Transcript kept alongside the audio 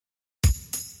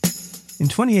In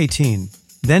 2018,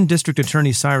 then District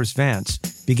Attorney Cyrus Vance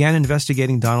began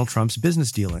investigating Donald Trump's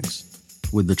business dealings.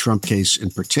 With the Trump case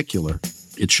in particular,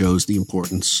 it shows the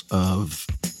importance of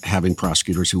having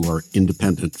prosecutors who are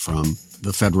independent from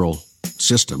the federal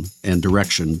system and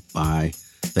direction by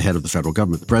the head of the federal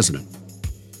government, the president.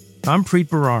 I'm Preet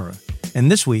Bharara,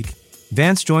 and this week,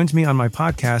 Vance joins me on my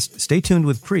podcast, Stay Tuned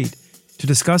with Preet, to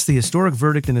discuss the historic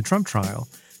verdict in the Trump trial,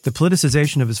 the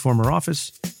politicization of his former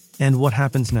office, and what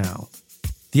happens now.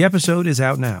 The episode is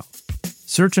out now.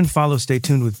 Search and follow Stay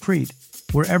Tuned with Preet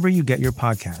wherever you get your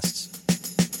podcasts.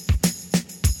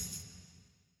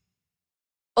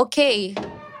 Okay.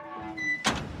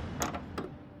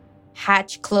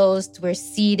 Hatch closed, we're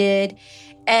seated,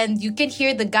 and you can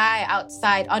hear the guy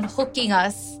outside unhooking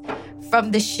us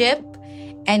from the ship,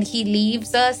 and he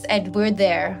leaves us, and we're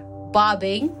there,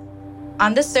 bobbing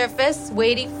on the surface,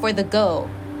 waiting for the go.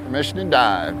 Permission to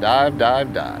dive, dive,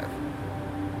 dive, dive.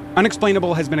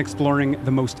 Unexplainable has been exploring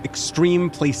the most extreme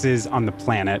places on the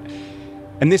planet.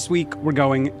 And this week, we're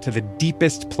going to the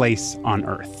deepest place on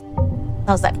Earth.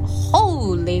 I was like,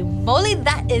 holy moly,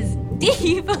 that is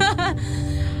deep.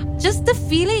 Just the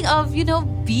feeling of,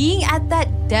 being at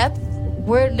that depth,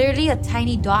 we're literally a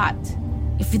tiny dot.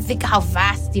 If you think how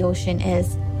vast the ocean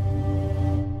is.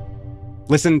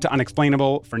 Listen to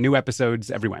Unexplainable for new episodes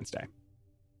every Wednesday.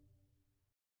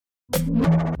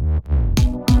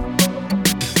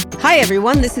 Hi,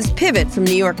 everyone. This is Pivot from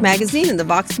New York Magazine and the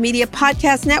Vox Media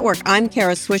Podcast Network. I'm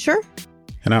Kara Swisher.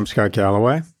 And I'm Scott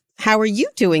Galloway. How are you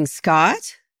doing,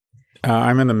 Scott?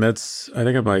 I'm in the midst, I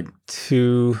think I'm like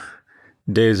 2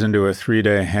 days into a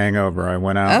 3-day hangover. I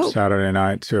went out Saturday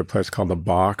night to a place called The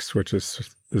Box, which is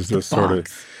this sort of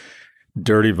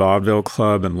dirty vaudeville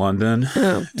club in London.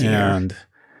 Oh, dear. And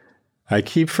I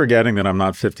keep forgetting that I'm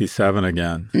not 57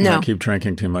 again. No. I keep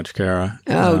drinking too much, Kara.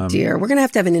 Oh, dear. We're going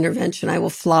to have an intervention. I will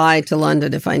fly to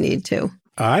London if I need to.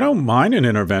 I don't mind an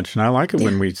intervention. I like it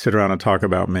when we sit around and talk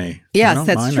about me. Yes,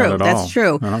 that's true. That's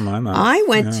true. I don't mind that. I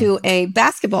went to a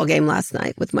basketball game last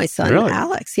night with my son,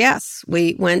 Alex. Yes.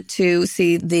 We went to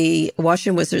see the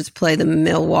Washington Wizards play the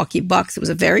Milwaukee Bucks. It was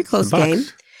a very close game.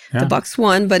 Yeah. The Bucks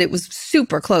won, but it was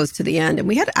super close to the end. And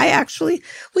we had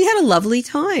a lovely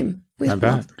time. I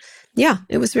bet. Yeah,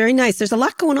 it was very nice. There's a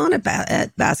lot going on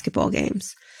at basketball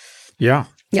games. Yeah.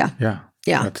 Yeah. Yeah.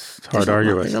 Yeah. That's hard to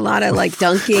argue with. There's a lot of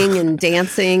dunking and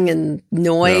dancing and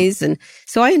noise. And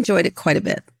so I enjoyed it quite a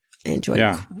bit. I enjoyed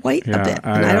it quite a bit.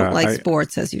 And I don't like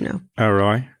sports, as you know. Oh,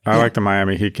 really? I like the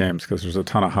Miami Heat games because there's a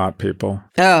ton of hot people.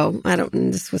 Oh,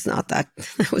 this was not that.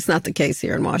 That was not the case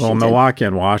here in Washington. Well, Milwaukee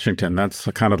and Washington, that's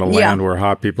kind of the land where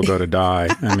hot people go to die.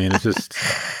 I mean, it's just...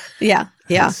 Yeah.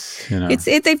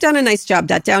 They've done a nice job.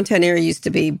 That downtown area used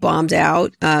to be bombed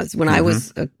out when I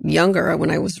was younger, when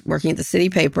I was working at the city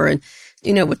paper. And,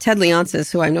 what Ted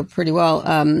Leonsis, who I know pretty well,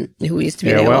 who used to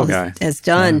be has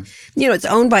done, it's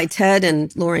owned by Ted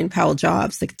and Lorraine Powell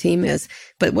Jobs, the team is.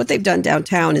 But what they've done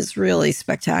downtown is really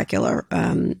spectacular.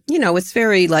 It's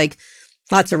very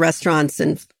lots of restaurants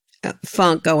and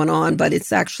funk going on, but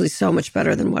it's actually so much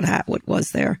better than what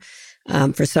was there.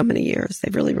 For so many years.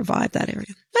 They've really revived that area.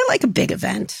 I like a big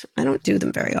event. I don't do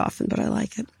them very often, but I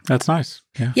like it. That's nice.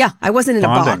 Yeah, I wasn't in a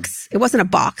box. It wasn't a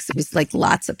box. It was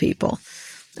lots of people.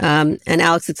 And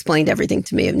Alex explained everything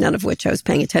to me, none of which I was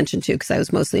paying attention to because I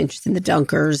was mostly interested in the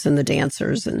dunkers and the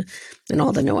dancers and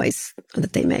all the noise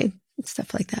that they made and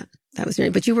stuff like that. That was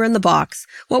really, but you were in the box.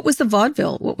 What was the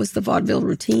vaudeville? What was the vaudeville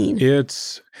routine?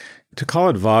 To call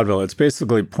it vaudeville, it's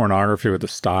basically pornography with the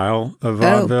style of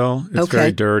vaudeville. It's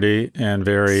very dirty and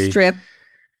very... Strip,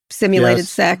 simulated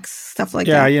sex, stuff like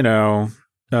that.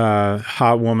 Yeah,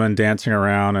 hot woman dancing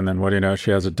around, and then what do you know,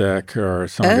 she has a dick, or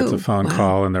someone gets a phone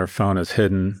call and their phone is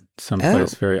hidden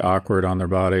someplace very awkward on their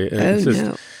body.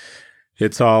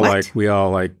 It's all we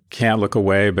all can't look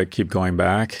away but keep going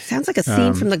back. Sounds like a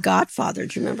scene from The Godfather.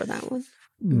 Do you remember that one?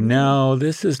 No,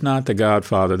 this is not The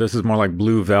Godfather. This is more like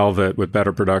Blue Velvet with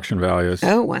better production values.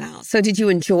 Oh, wow. So did you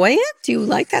enjoy it? Do you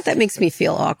like that? That makes me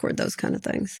feel awkward, those kind of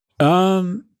things.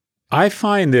 I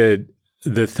find that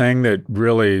the thing that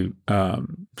really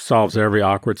solves every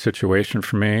awkward situation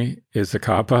for me is the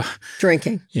cuppa.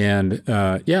 Drinking. And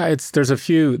there's a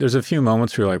few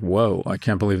moments where you're like, whoa, I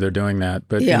can't believe they're doing that.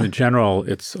 But in general,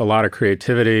 it's a lot of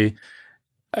creativity.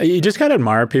 You just got to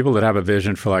admire people that have a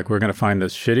vision for we're going to find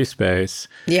this shitty space.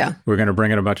 Yeah. We're going to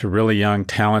bring in a bunch of really young,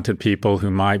 talented people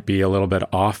who might be a little bit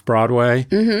off Broadway.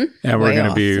 Mm-hmm. And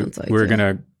we're going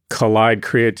to collide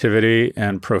creativity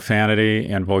and profanity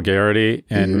and vulgarity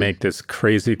and make this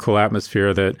crazy cool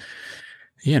atmosphere that,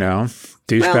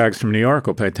 douchebags from New York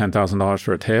will pay $10,000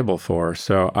 for a table for.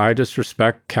 So I just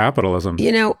respect capitalism.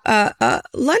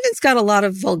 London's got a lot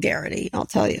of vulgarity, I'll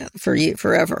tell you,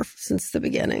 forever, since the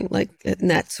beginning, like in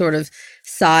that sort of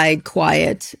side,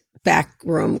 quiet, back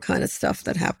room kind of stuff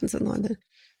that happens in London.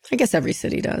 I guess every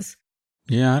city does.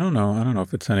 Yeah, I don't know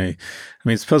if it's any. I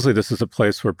mean, supposedly this is a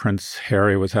place where Prince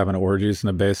Harry was having orgies in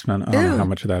the basement. I don't know how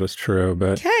much of that is true,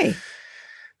 but okay.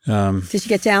 Did you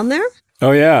get down there?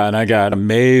 Oh yeah, and I got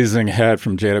amazing head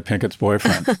from Jada Pinkett's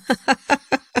boyfriend.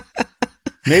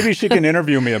 Maybe she can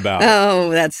interview me about it.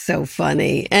 Oh, that's so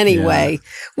funny. Anyway,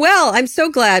 well, I'm so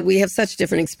glad we have such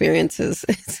different experiences.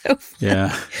 It's so fun.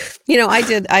 Yeah.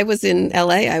 I was in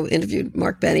LA. I interviewed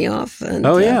Mark Benioff. And,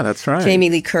 that's right. Jamie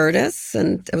Lee Curtis.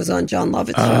 And I was on John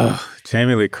Lovett's show.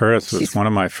 Jamie Lee Curtis was one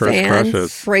of my first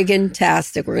crushes.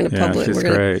 Friggin-tastic. We're going to publish. She's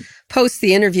great. Post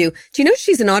the interview. Do you know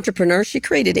she's an entrepreneur? She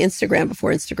created Instagram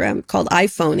before Instagram, called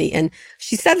iPhoney. And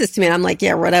she said this to me, and I'm like,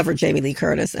 yeah, whatever, Jamie Lee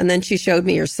Curtis. And then she showed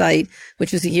me her site,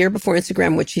 which was a year before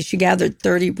Instagram, which she gathered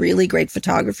 30 really great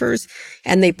photographers,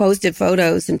 and they posted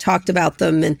photos and talked about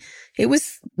them. And it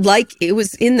was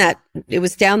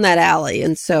down that alley.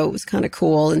 And so it was kind of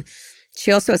cool. And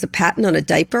she also has a patent on a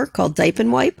diaper called Diaper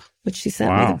Wipe, which she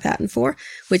sent me the patent for,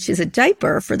 which is a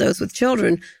diaper for those with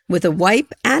children with a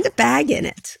wipe and a bag in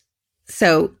it.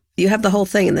 So you have the whole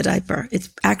thing in the diaper. It's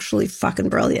actually fucking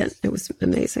brilliant. It was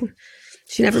amazing.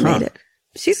 She never made it.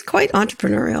 She's quite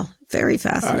entrepreneurial. Very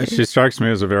fascinating. She strikes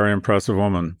me as a very impressive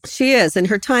woman. She is. And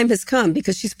her time has come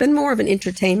because she's been more of an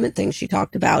entertainment thing. She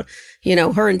talked about,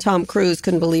 her and Tom Cruise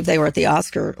couldn't believe they were at the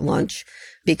Oscar lunch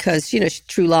because,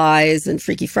 True Lies and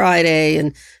Freaky Friday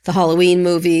and the Halloween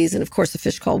movies and, of course, A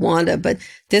Fish Called Wanda. But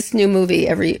this new movie,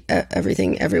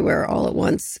 Everything Everywhere All at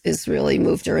Once, is really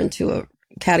moved her into a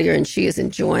category, and she is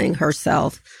enjoying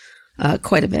herself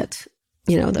quite a bit.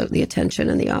 The attention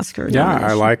and the Oscar. Yeah,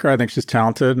 I like her. I think she's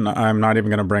talented, and I'm not even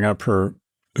going to bring up her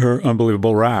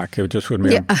unbelievable rack. It just wouldn't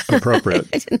be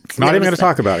appropriate. Not even going to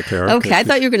talk about it, Kara. Okay, I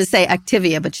thought you were going to say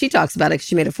Activia, but she talks about it.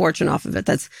 She made a fortune off of it.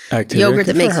 That's Activia, yogurt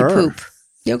that makes you poop.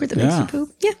 Yogurt that makes you poop.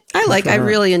 Yeah, I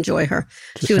really enjoy her.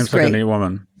 She was great. Like a neat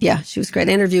woman. Yeah, she was great.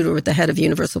 I interviewed her with the head of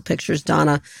Universal Pictures,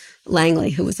 Donna Langley,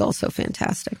 who was also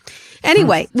fantastic.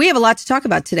 Anyway, we have a lot to talk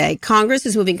about today. Congress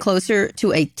is moving closer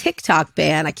to a TikTok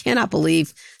ban. I cannot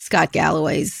believe Scott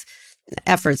Galloway's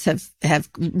efforts have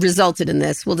resulted in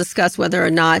this. We'll discuss whether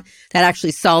or not that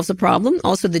actually solves a problem.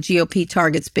 Also, the GOP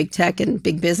targets big tech and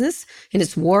big business in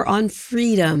its war on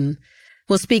freedom.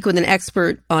 We'll speak with an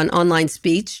expert on online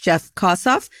speech, Jeff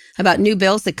Kossoff, about new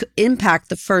bills that could impact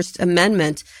the First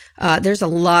Amendment. There's a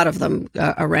lot of them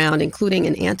around, including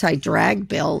an anti-drag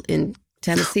bill in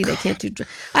Tennessee. They can't do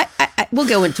we'll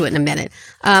go into it in a minute.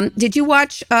 Did you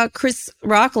watch Chris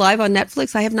Rock live on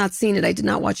Netflix? I have not seen it. I did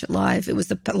not watch it live. It was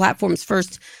the platform's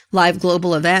first live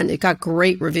global event. It got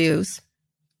great reviews.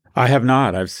 I have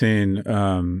not. I've seen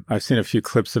a few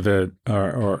clips of it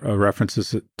or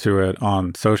references to it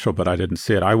on social, but I didn't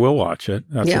see it. I will watch it.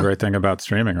 That's the great thing about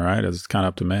streaming, right? Is it's kind of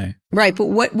up to me. Right. But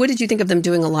what did you think of them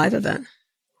doing a live event?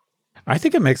 I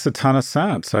think it makes a ton of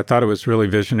sense. I thought it was really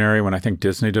visionary when I think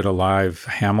Disney did a live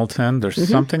Hamilton. There's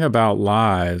something about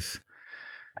live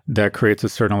that creates a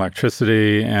certain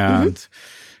electricity, and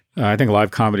I think live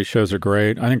comedy shows are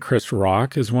great. I think Chris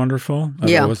Rock is wonderful.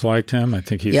 I've always liked him. I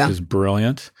think he's just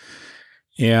brilliant.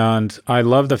 And I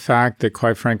love the fact that,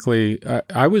 quite frankly,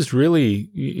 I was really,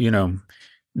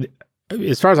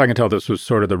 as far as I can tell, this was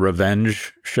sort of the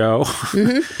revenge show.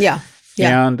 Yeah.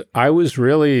 And I was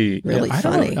really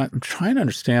funny. I'm trying to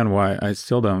understand why I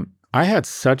still don't. I had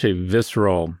such a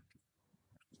visceral,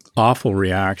 awful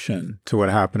reaction to what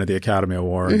happened at the Academy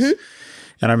Awards. And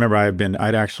I remember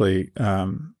I'd actually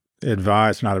done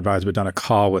a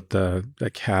call with the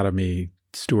Academy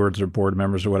stewards or board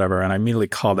members or whatever. And I immediately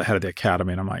called the head of the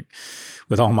Academy, and I'm like,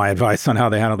 with all my advice on how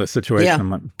they handle the situation,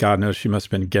 I'm like, God knows she must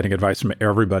have been getting advice from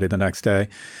everybody the next day.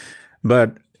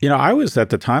 But, I was at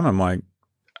the time, I'm like,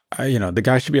 the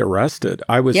guy should be arrested.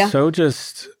 I was so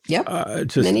just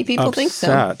many people upset, think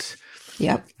so.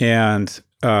 Yep. And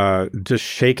just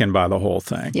shaken by the whole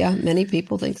thing. Yeah, many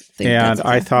people think and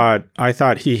I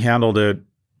thought he handled it.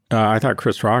 I thought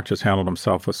Chris Rock just handled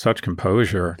himself with such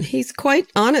composure. He's quite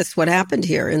honest what happened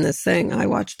here in this thing. I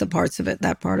watched that part of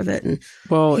it, and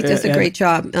he does a great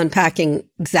job unpacking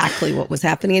exactly what was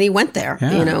happening. And he went there,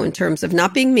 in terms of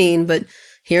not being mean, but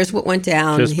here's what went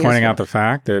down. Just pointing out the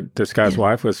fact that this guy's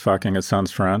wife was fucking his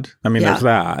son's friend. I mean, there's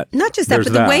that. Not just that,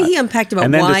 but the way he unpacked about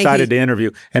why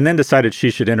and then decided she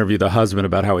should interview the husband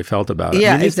about how he felt about it.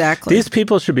 Yeah, exactly. These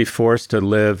people should be forced to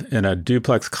live in a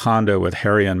duplex condo with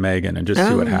Harry and Meghan and just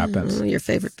see what happens. Your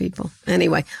favorite people.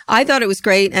 Anyway, I thought it was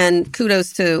great, and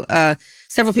kudos to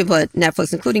several people at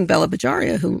Netflix, including Bella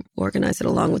Bajaria, who organized it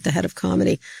along with the head of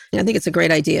comedy. I think it's a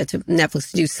great idea to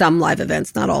Netflix to do some live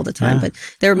events, not all the time, but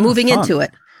they're moving into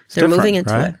it. They're moving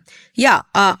into it. Yeah.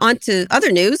 On to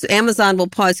other news. Amazon will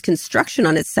pause construction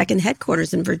on its second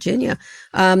headquarters in Virginia.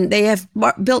 They have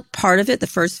built part of it. The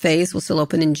first phase will still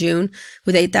open in June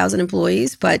with 8,000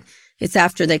 employees, but it's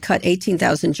after they cut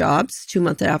 18,000 jobs 2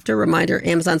 months after. Reminder,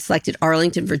 Amazon selected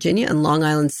Arlington, Virginia and Long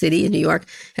Island City in New York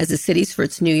as the cities for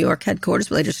its New York headquarters,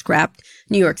 but later scrapped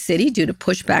New York City due to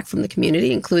pushback from the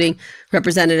community, including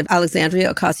Representative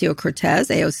Alexandria Ocasio-Cortez,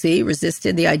 AOC,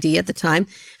 resisted the idea at the time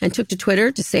and took to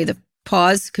Twitter to say the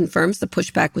pause confirms the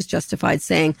pushback was justified,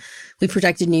 saying, "We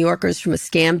protected New Yorkers from a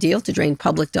scam deal to drain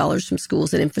public dollars from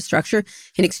schools and infrastructure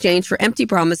in exchange for empty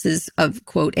promises of,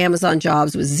 quote, Amazon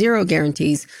jobs with zero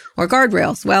guarantees or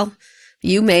guardrails." Well,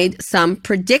 you made some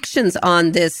predictions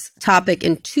on this topic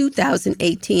in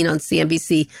 2018 on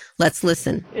CNBC. Let's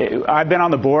listen. I've been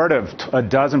on the board of a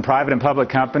dozen private and public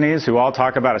companies who all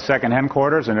talk about a second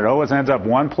headquarters, and it always ends up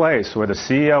one place where the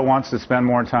CEO wants to spend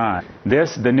more time.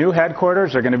 The new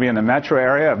headquarters are going to be in the metro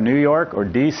area of New York or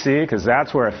D.C., because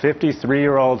that's where a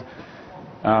 53-year-old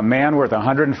man worth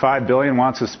 $105 billion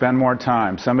wants to spend more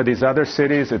time. Some of these other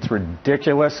cities, it's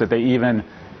ridiculous that they even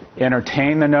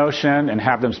entertain the notion and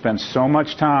have them spend so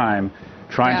much time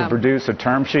trying to produce a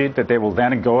term sheet that they will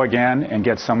then go again and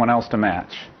get someone else to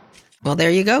match. Well,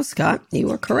 there you go, Scott. You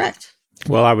were correct.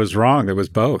 Well, I was wrong. It was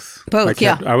both.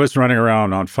 I was running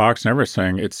around on Fox Never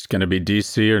saying it's going to be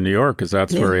D.C. or New York because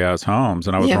that's where he has homes.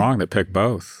 And I was wrong. They picked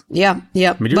both. Yeah.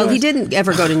 Well, he didn't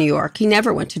ever go to New York. He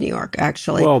never went to New York,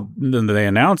 actually. Well, then they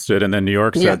announced it, and then New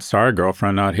York said, sorry,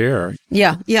 girlfriend, not here.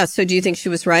 Yeah. So do you think she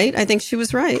was right? I think she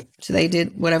was right. So they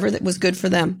did whatever that was good for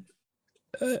them.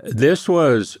 This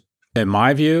was, in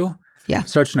my view,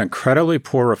 such an incredibly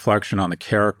poor reflection on the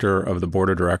character of the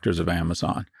board of directors of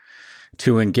Amazon.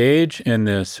 To engage in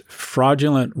this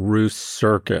fraudulent ruse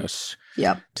circus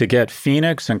to get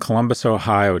Phoenix and Columbus,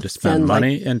 Ohio to spend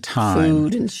money and time.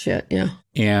 Food and shit,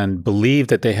 and believe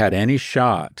that they had any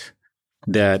shot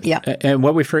that and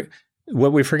what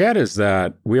we forget is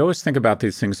that we always think about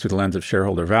these things through the lens of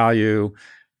shareholder value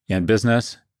and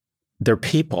business. They're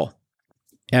people.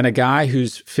 And a guy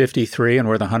who's 53 and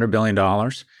worth $100 billion,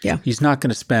 he's not going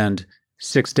to spend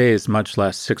 6 days, much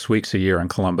less 6 weeks a year in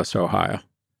Columbus, Ohio.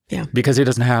 Yeah. Because he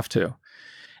doesn't have to.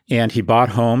 And he bought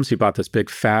homes. He bought this big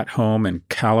fat home in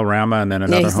Kalorama and then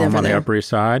another home on the Upper East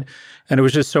Side. And it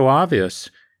was just so obvious.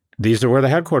 These are where the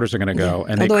headquarters are going to go.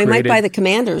 And although he might buy the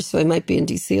Commanders, so he might be in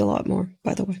D.C. a lot more,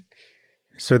 by the way.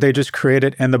 So they just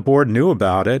created, and the board knew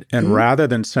about it. And rather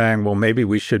than saying, well, maybe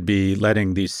we should be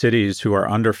letting these cities who are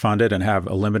underfunded and have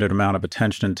a limited amount of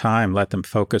attention and time, let them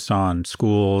focus on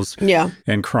schools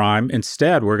and crime.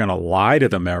 Instead, we're going to lie to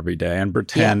them every day and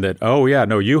pretend that,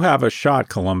 you have a shot,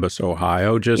 Columbus,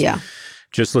 Ohio.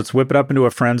 Just let's whip it up into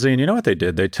a frenzy. And you know what they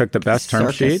did? They took the best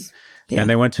term sheet. And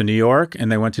they went to New York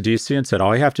and they went to D.C. and said,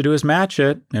 all you have to do is match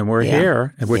it, and we're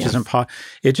here, which is impossible.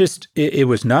 It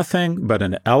was nothing but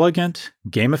an elegant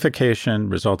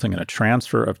gamification resulting in a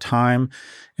transfer of time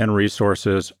and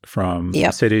resources from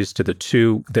cities to the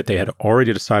two that they had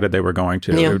already decided they were going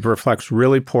to. It reflects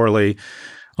really poorly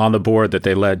on the board that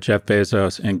they let Jeff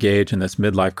Bezos engage in this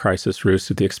midlife crisis ruse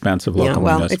at the expense of local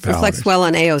municipalities. It reflects well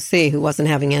on AOC, who wasn't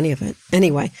having any of it.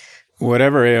 Anyway.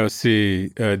 Whatever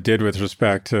AOC did with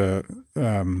respect to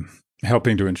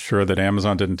helping to ensure that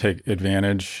Amazon didn't take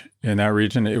advantage in that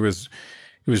region, it was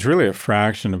really a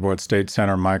fraction of what State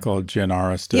Senator Michael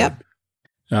Gianaris did.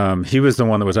 He was the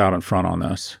one that was out in front on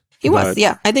this. He was.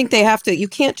 I think they have to. You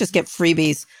can't just get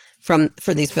freebies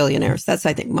for these billionaires. That's,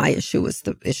 I think, my issue was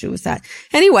that.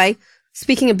 Anyway,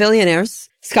 speaking of billionaires,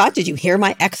 Scott, did you hear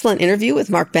my excellent interview with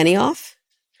Mark Benioff?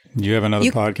 You have another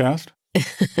podcast?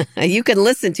 You can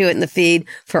listen to it in the feed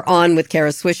for On with Kara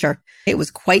Swisher. It was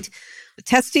quite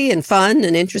testy and fun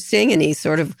and interesting, and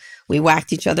we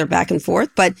whacked each other back and forth.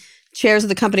 But shares of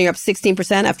the company are up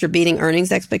 16% after beating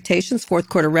earnings expectations. Fourth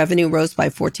quarter revenue rose by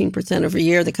 14% over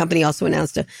year. The company also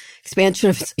announced an expansion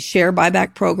of its share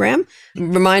buyback program.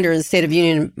 Reminder, in the State of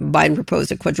Union, Biden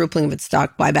proposed a quadrupling of its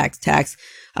stock buyback tax.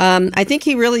 I think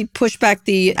he really pushed back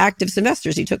the activist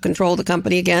investors. He took control of the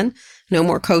company again. No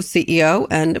more co-CEO.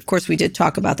 And of course, we did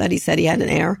talk about that. He said he had an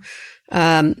heir.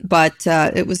 But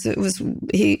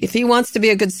if he wants to be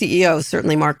a good CEO,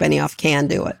 certainly Mark Benioff can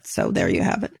do it. So there you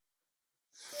have it.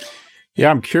 Yeah,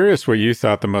 I'm curious what you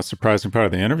thought the most surprising part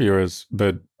of the interview is,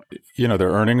 but their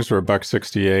earnings were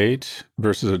 $1.68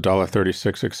 versus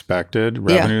 $1.36 expected.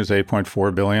 Revenue is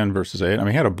 $8.4 billion versus $8 billion. I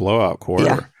mean, he had a blowout quarter.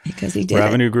 Yeah, because he did.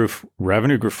 Revenue grew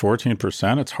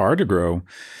 14%. It's hard to grow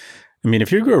I mean,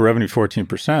 if you grow revenue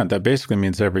 14%, that basically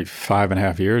means every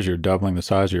 5.5 years you're doubling the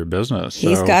size of your business. So.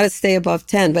 He's got to stay above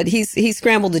 10, but he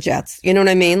scrambled the jets. You know what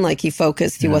I mean? Like he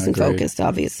focused. He wasn't focused,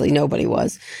 obviously. Nobody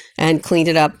was. And cleaned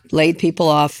it up, laid people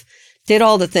off, did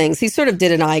all the things. He sort of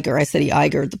did an Iger. I said he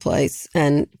Igered the place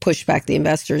and pushed back the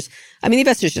investors. I mean, the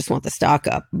investors just want the stock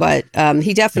up, but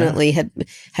he definitely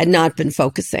had not been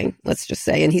focusing, let's just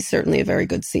say. And he's certainly a very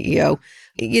good CEO.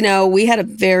 You know, we had a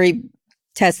very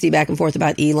testy back and forth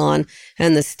about Elon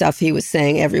and the stuff he was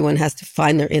saying. Everyone has to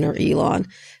find their inner Elon.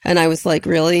 And I was like,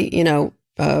 really? You know,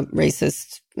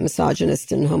 racist,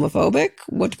 misogynist, and homophobic?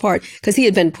 What part? Because he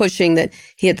had been pushing that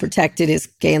he had protected his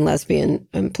gay and lesbian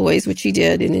employees, which he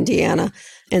did in Indiana.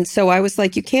 And so I was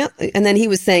like, you can't. And then he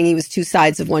was saying he was two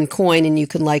sides of one coin and you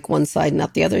can like one side and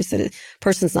not the other. I said, a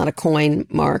person's not a coin,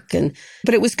 Mark.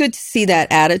 But it was good to see that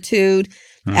attitude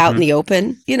out in the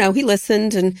open. You know, he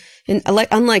listened and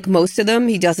unlike most of them,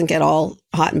 he doesn't get all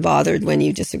hot and bothered when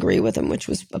you disagree with him, which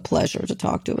was a pleasure to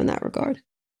talk to him in that regard.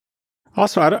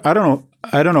 Also, I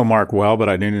don't know Mark well, but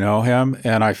I do know him,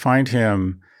 and I find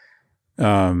him, I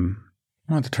don't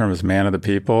know what the term is, man of the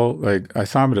people. Like I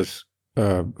saw him at his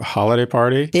holiday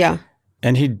party. Yeah.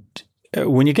 And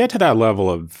when you get to that level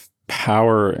of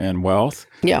power and wealth,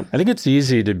 I think it's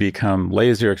easy to become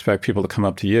lazy or expect people to come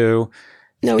up to you.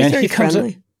 No, he's very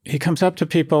friendly. He comes up to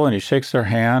people and he shakes their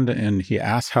hand and he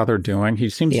asks how they're doing. He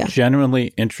seems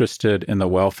genuinely interested in the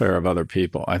welfare of other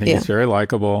people. I think he's very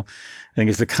likable. I think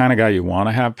he's the kind of guy you want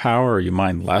to have power or you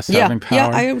mind less having power. Yeah,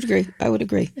 I would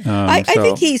agree. I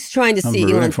think he's trying to see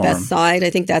Elon's best side. I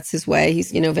think that's his way.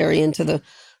 He's, you know, very into the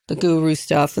guru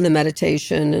stuff and the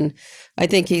meditation. And I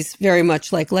think he's very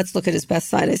much like, let's look at his best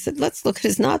side. I said, let's look at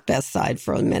his not best side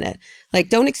for a minute. Like,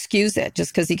 don't excuse it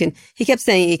just because he kept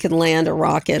saying he could land a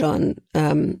rocket on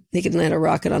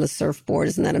a surfboard.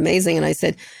 Isn't that amazing? And I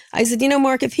said, you know,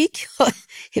 Mark, if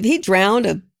he drowned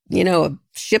a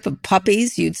ship of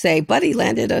puppies, you'd say, but he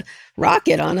landed a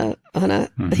rocket on a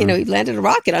he landed a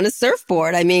rocket on a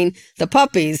surfboard. I mean, the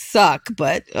puppies suck,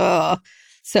 but,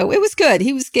 so it was good.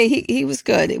 He was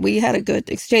good. We had a good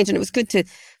exchange, and it was good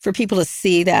for people to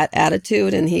see that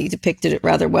attitude, and he depicted it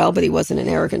rather well, but he wasn't an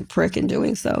arrogant prick in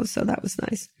doing so. So that was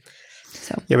nice.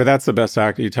 So yeah, but that's the best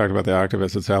you talked about the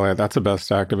activists at Elliott. That's the best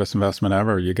activist investment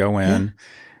ever. You go in,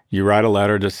 you write a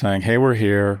letter just saying, "Hey, we're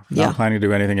here. Not planning to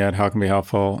do anything yet. How can we be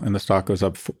helpful?" And the stock goes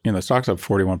up. The stock's up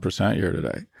 41% year to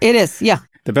date. It is, yeah.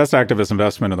 The best activist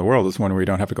investment in the world is one where you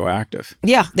don't have to go active.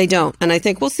 Yeah, they don't. And I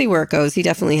think we'll see where it goes. He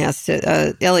definitely has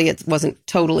to. Elliott wasn't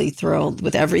totally thrilled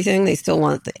with everything. They still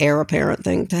want the heir apparent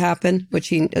thing to happen, which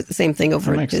the same thing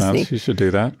over at Disney. That makes sense. You should do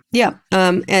that. Yeah.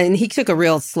 And he took a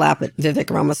real slap at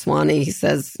Vivek Ramaswamy. He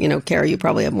says, you know, Carrie, you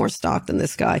probably have more stock than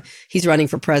this guy. He's running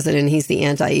for president. He's the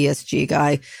anti-ESG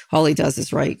guy. All he does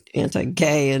is write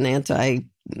anti-gay and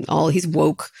he's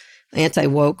woke.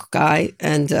 Anti-woke guy,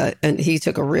 and he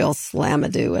took a real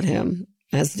slam-a-do at him,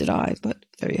 as did I, but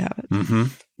there you have it. Mm-hmm.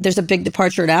 There's a big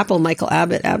departure at Apple. Michael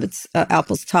Abbott,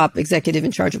 Apple's top executive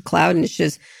in charge of cloud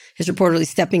initiatives, is reportedly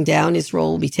stepping down. His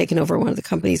role will be taken over one of the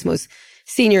company's most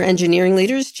senior engineering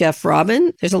leaders, Jeff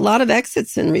Robin. There's a lot of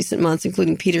exits in recent months,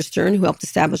 including Peter Stern, who helped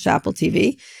establish Apple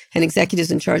TV, and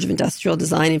executives in charge of industrial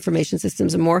design, information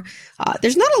systems, and more.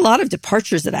 There's not a lot of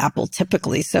departures at Apple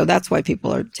typically, so that's why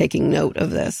people are taking note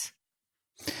of this.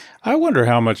 I wonder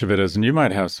how much of it is, and you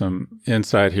might have some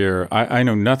insight here. I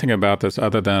know nothing about this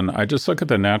other than I just look at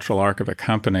the natural arc of a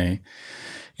company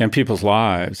and people's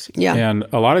lives. Yeah. And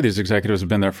a lot of these executives have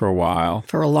been there for a while.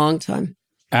 For a long time.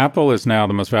 Apple is now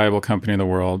the most valuable company in the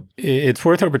world. It's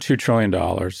worth over $2 trillion.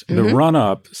 Mm-hmm. The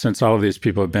run-up since all of these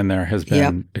people have been there has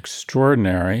been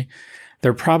extraordinary.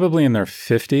 They're probably in their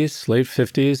 50s, late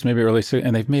 50s, maybe early 60s,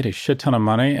 and they've made a shit ton of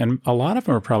money. And a lot of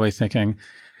them are probably thinking,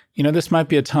 you know, this might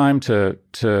be a time to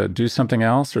do something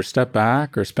else or step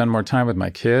back or spend more time with my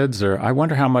kids. Or I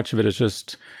wonder how much of it is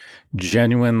just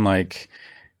genuine, like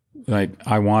I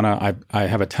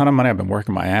have a ton of money. I've been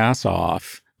working my ass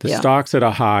off. The stock's at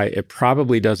a high. It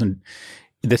probably doesn't.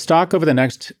 The stock over the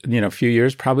next few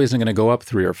years probably isn't going to go up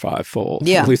 3 or 5 fold.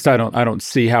 Yeah. At least I don't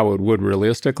see how it would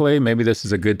realistically. Maybe this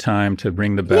is a good time to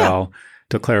ring the bell,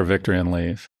 declare victory, and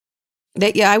leave.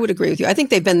 I would agree with you. I think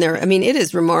they've been there. I mean, it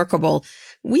is remarkable.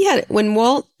 When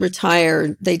Walt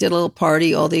retired, they did a little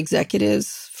party, all the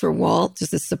executives for Walt,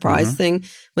 just a surprise thing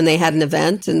when they had an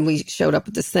event, and we showed up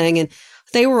at this thing, and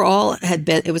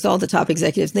it was all the top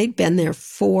executives. They'd been there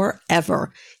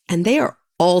forever, and they are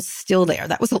all still there.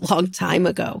 That was a long time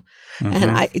ago. Mm-hmm.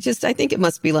 And I think it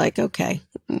must be like, okay,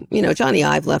 Johnny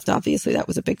Ive left, obviously that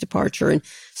was a big departure, and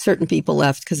certain people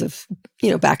left because of,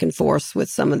 back and forth with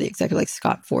some of the executives like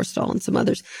Scott Forstall and some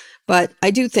others. But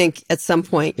I do think at some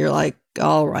point you're like,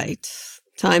 all right,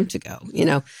 time to go,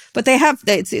 But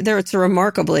it's a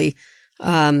remarkably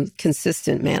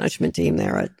consistent management team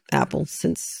there at Apple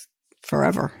since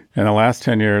forever. In the last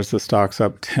 10 years, the stock's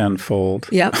up tenfold.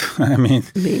 Yep. I mean,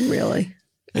 really.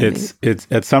 It's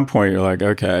at some point you're like,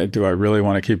 okay, do I really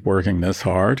want to keep working this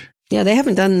hard? Yeah, they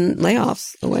haven't done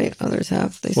layoffs the way others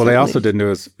have. They also didn't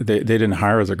do they didn't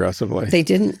hire as aggressively. They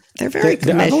didn't. They're very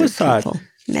I've always thought people.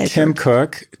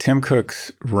 Tim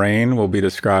Cook's reign will be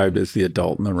described as the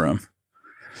adult in the room.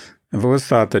 I've always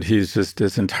thought that he's just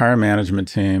his entire management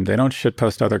team. They don't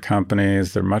shitpost other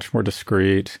companies. They're much more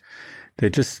discreet. They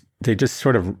just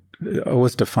sort of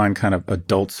always define kind of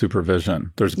adult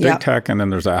supervision. There's big tech and then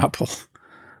there's Apple.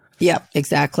 Yep,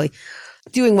 exactly.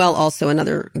 Doing well also,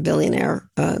 another billionaire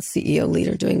CEO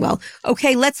leader doing well.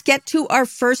 Okay, let's get to our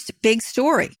first big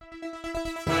story.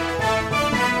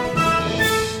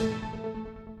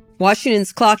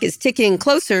 Washington's clock is ticking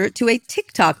closer to a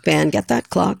TikTok ban. Get that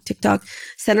clock, TikTok.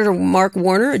 Senator Mark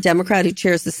Warner, a Democrat who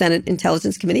chairs the Senate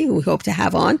Intelligence Committee, who we hope to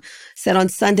have on, said on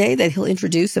Sunday that he'll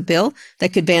introduce a bill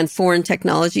that could ban foreign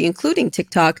technology, including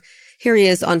TikTok. Here he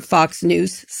is on Fox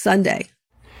News Sunday.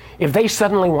 If they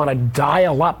suddenly want to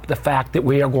dial up the fact that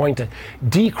we are going to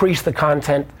decrease the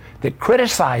content that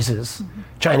criticizes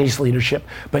Chinese leadership,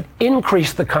 but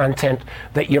increase the content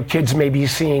that your kids may be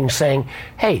seeing saying,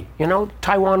 hey,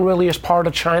 Taiwan really is part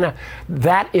of China,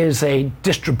 that is a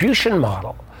distribution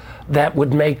model that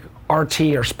would make RT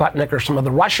or Sputnik or some of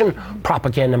the Russian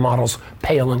propaganda models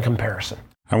pale in comparison.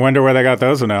 I wonder where they got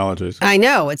those analogies. I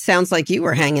know. It sounds like you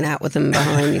were hanging out with them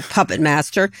behind you, puppet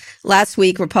master. Last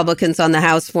week, Republicans on the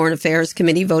House Foreign Affairs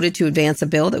Committee voted to advance a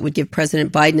bill that would give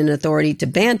President Biden an authority to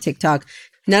ban TikTok.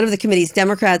 None of the committee's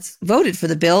Democrats voted for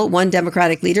the bill. One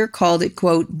Democratic leader called it,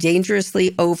 quote,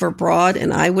 dangerously overbroad,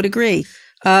 and I would agree.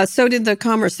 So did the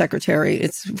Commerce Secretary.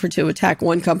 To attack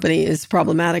one company is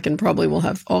problematic and probably will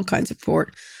have all kinds of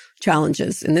court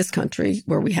challenges in this country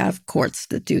where we have courts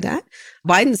that do that.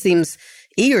 Biden seems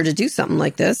eager to do something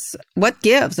like this. What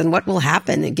gives and what will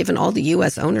happen given all the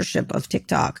U.S. ownership of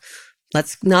TikTok?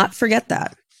 Let's not forget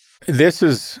that. This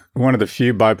is one of the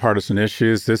few bipartisan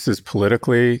issues. This is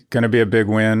politically going to be a big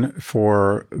win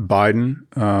for Biden.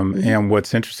 And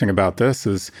what's interesting about this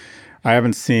is I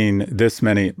haven't seen this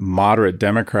many moderate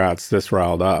Democrats this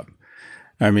riled up.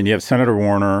 I mean, you have Senator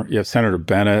Warner, you have Senator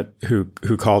Bennett who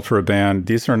called for a ban.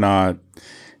 These are not,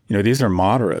 these are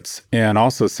moderates. And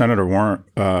also Senator Warner,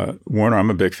 I'm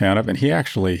a big fan of, and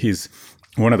he's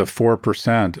one of the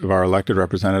 4% of our elected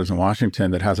representatives in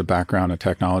Washington that has a background in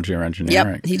technology or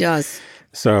engineering. Yep, he does.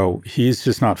 So he's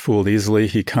just not fooled easily.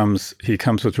 He comes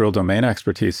with real domain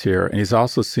expertise here. And he's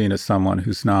also seen as someone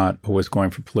who's not always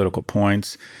going for political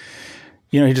points.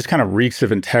 He just kind of reeks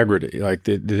of integrity, like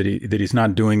that he's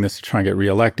not doing this to try and get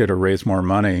reelected or raise more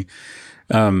money.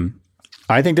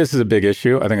 I think this is a big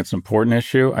issue. I think it's an important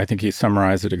issue. I think he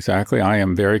summarized it exactly. I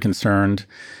am very concerned.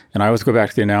 And I always go back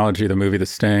to the analogy of the movie The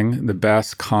Sting. The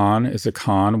best con is a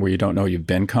con where you don't know you've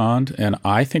been conned. And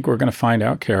I think we're going to find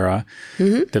out, Kara,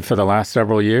 that for the last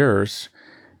several years,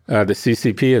 the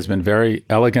CCP has been very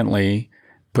elegantly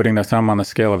putting the thumb on the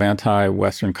scale of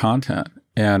anti-Western content.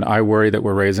 And I worry that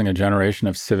we're raising a generation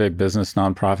of civic, business,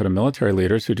 nonprofit, and military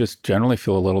leaders who just generally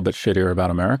feel a little bit shittier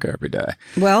about America every day.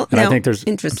 Well, and now, I think there's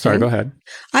interesting. I'm sorry, go ahead.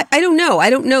 I don't know. I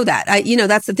don't know that.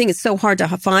 That's the thing. It's so hard to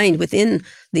find within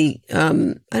the,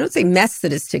 I don't say mess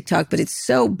that is TikTok, but it's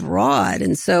so broad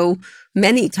and so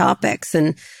many topics.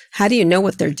 And how do you know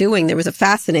what they're doing? There was a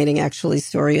fascinating, actually,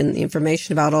 story in the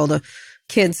information about all the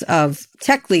kids of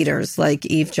tech leaders like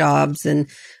Eve Jobs and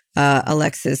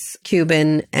Alexis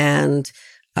Cuban and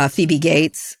Phoebe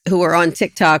Gates, who are on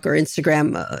TikTok or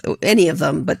Instagram, any of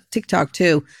them, but TikTok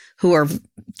too, who are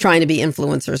trying to be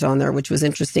influencers on there, which was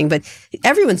interesting. But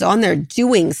everyone's on there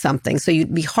doing something. So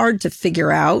you'd be hard to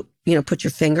figure out, put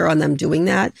your finger on them doing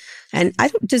that. And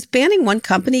does banning one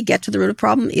company get to the root of the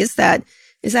problem? Is that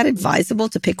advisable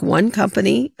to pick one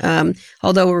company?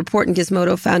 Although a report in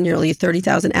Gizmodo found nearly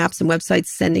 30,000 apps and websites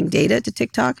sending data to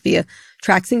TikTok via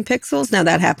tracking pixels. Now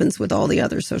that happens with all the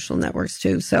other social networks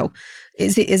too. So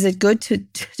is it good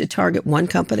to target one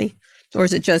company, or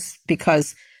is it just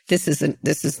because this is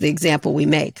the example we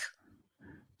make?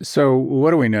 So what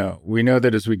do we know? We know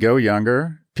that as we go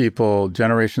younger,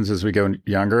 generations as we go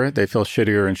younger, they feel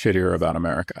shittier and shittier about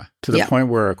America to the point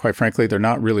where, quite frankly, they're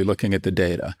not really looking at the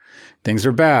data. Things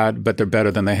are bad, but they're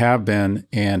better than they have been.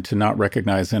 And to not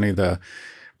recognize any of the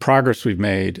progress we've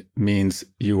made means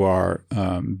you are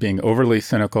being overly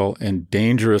cynical and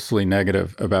dangerously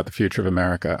negative about the future of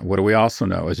America. What do we also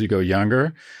know? As you go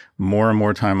younger, more and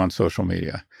more time on social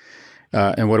media.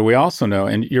 And what do we also know?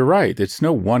 And you're right, it's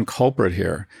no one culprit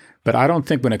here. But I don't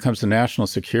think when it comes to national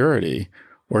security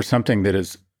or something that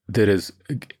is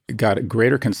got a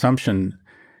greater consumption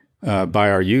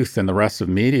by our youth than the rest of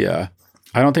media,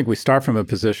 I don't think we start from a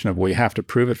position of we have to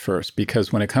prove it first.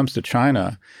 Because when it comes to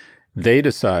China, they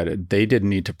decided they didn't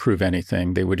need to prove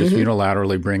anything. They would just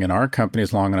unilaterally bring in our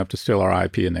companies long enough to steal our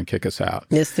IP and then kick us out.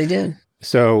 Yes, they did.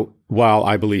 So while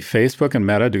I believe Facebook and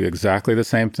Meta do exactly the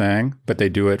same thing, but they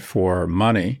do it for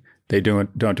money, they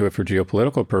don't do it for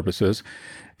geopolitical purposes,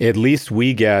 at least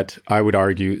we get, I would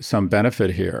argue, some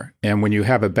benefit here. And when you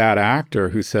have a bad actor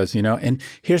who says, and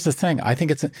here's the thing, I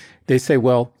think they say,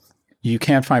 well, you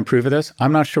can't find proof of this.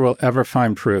 I'm not sure we'll ever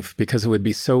find proof because it would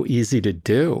be so easy to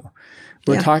do.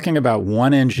 We're talking about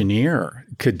one engineer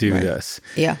could do this.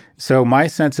 Yeah. So my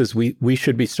sense is we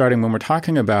should be starting when we're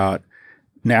talking about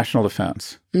national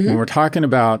defense, when we're talking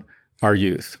about our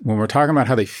youth, when we're talking about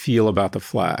how they feel about the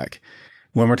flag,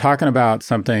 when we're talking about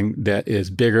something that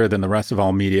is bigger than the rest of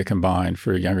all media combined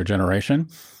for a younger generation,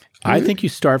 I think you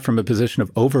start from a position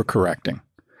of overcorrecting.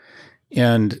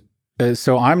 And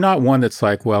so I'm not one that's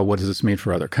like, well, what does this mean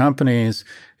for other companies?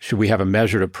 Should we have a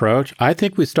measured approach? I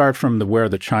think we start from where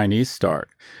the Chinese start.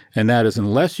 And that is,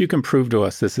 unless you can prove to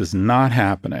us this is not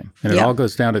happening, and it all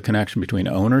goes down to connection between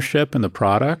ownership and the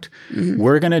product,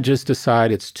 we're going to just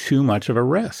decide it's too much of a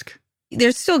risk.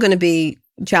 There's still going to be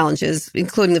challenges,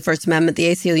 including the First Amendment.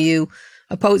 The ACLU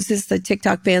opposes the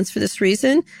TikTok bans for this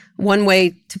reason. One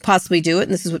way to possibly do it,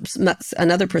 and this is what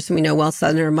another person we know well,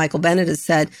 Senator Michael Bennet, has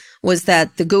said, was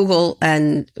that the Google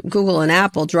and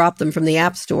Apple dropped them from the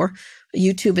App Store.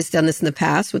 YouTube has done this in the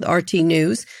past with RT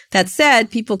News. That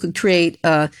said, people could create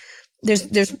there's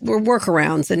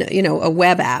workarounds and a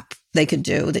web app they could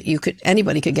do that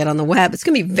anybody could get on the web. It's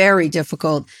going to be very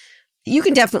difficult. You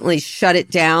can definitely shut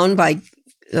it down by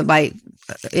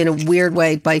in a weird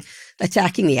way by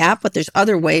attacking the app, but there's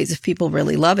other ways if people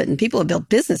really love it, and people have built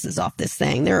businesses off this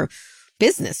thing. There are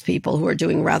business people who are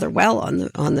doing rather well on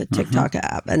the TikTok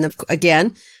app, and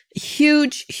again,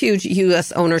 huge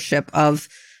U.S. ownership of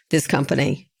this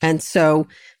company, and so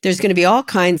there's going to be all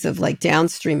kinds of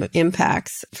downstream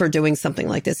impacts for doing something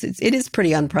like this. It is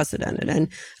pretty unprecedented, and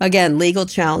again, legal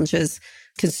challenges,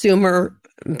 consumer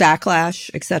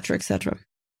backlash, et cetera, et cetera.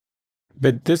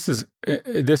 But this is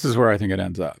where I think it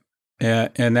ends up.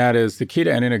 And that is the key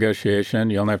to any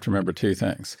negotiation. You only have to remember two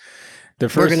things. The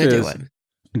first is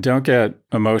don't get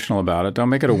emotional about it. Don't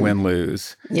make it a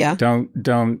win-lose. Yeah.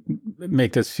 Don't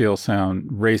make this sound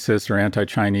racist or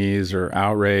anti-Chinese or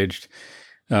outraged.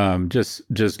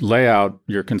 Just lay out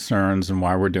your concerns and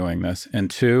why we're doing this.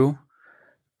 And two,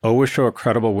 always show a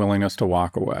credible willingness to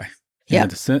walk away. Yeah.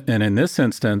 And in this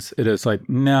instance, it is like,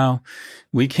 no,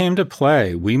 we came to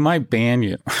play. We might ban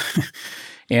you.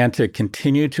 And to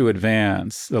continue to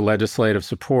advance the legislative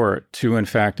support to, in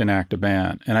fact, enact a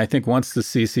ban. And I think once the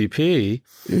CCP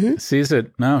sees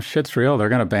it, no, shit's real, they're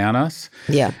going to ban us.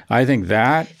 Yeah. I think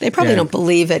that... They probably don't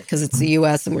believe it because it's the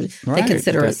U.S. and they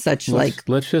consider us such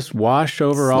let's just wash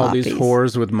over sloppies. All these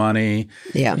whores with money.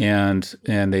 Yeah. And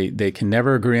they can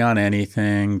never agree on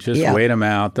anything. Just wait them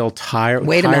out. They'll tire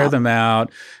them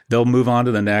out. They'll move on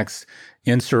to the next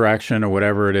insurrection or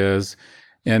whatever it is.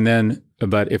 And then...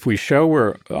 But if we show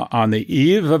we're on the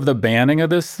eve of the banning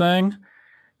of this thing,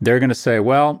 they're going to say,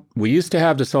 well, we used to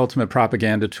have this ultimate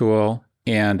propaganda tool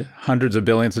and hundreds of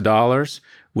billions of dollars.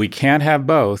 We can't have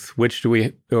both.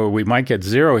 Or we might get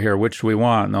zero here. Which do we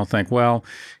want? And they'll think, well,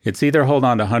 it's either hold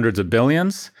on to hundreds of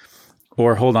billions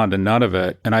or hold on to none of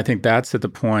it. And I think that's at the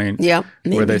point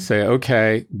where they say,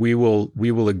 okay, we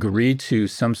will agree to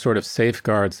some sort of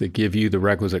safeguards that give you the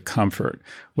requisite comfort,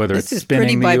 whether it's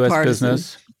spinning the U.S.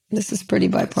 business. This is pretty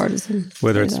bipartisan.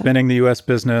 Whether it's spinning the U.S.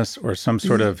 business or some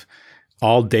sort of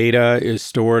all data is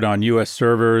stored on U.S.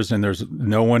 servers and there's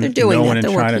no one in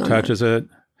China touches it.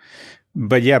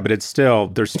 But there's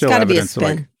still evidence.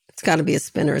 It's got to be a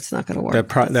spinner. It's not going to work.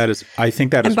 I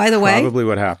think that is probably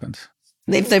what happens.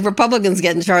 If the Republicans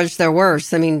get in charge, they're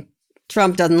worse. I mean,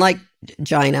 Trump doesn't like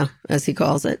China, as he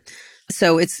calls it.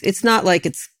 So it's not like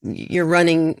you're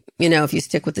running, if you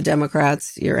stick with the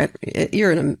Democrats,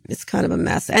 it's kind of a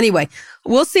mess. Anyway,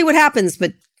 we'll see what happens.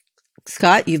 But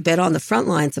Scott, you've been on the front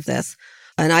lines of this.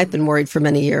 And I've been worried for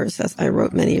many years. As I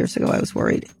wrote many years ago, I was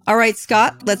worried. All right,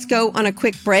 Scott, let's go on a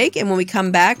quick break. And when we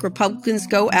come back, Republicans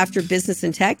go after business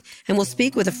and tech. And we'll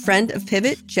speak with a friend of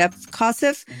Pivot, Jeff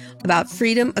Kosseff, about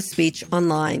freedom of speech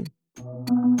online.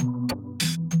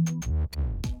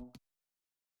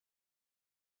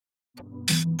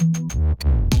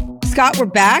 Scott, we're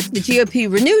back. The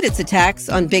GOP renewed its attacks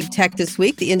on big tech this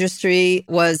week. The industry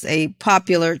was a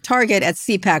popular target at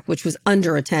CPAC, which was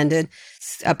underattended.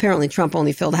 Apparently, Trump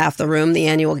only filled half the room, the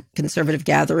annual conservative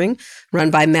gathering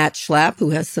run by Matt Schlapp,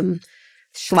 who has some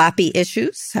schlappy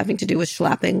issues having to do with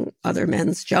schlapping other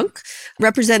men's junk.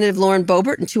 Representative Lauren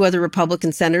Boebert and 2 other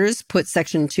Republican senators put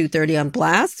Section 230 on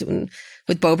blast,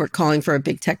 with Boebert calling for a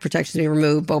big tech protection to be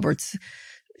removed. Boebert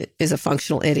is a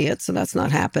functional idiot, so that's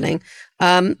not happening.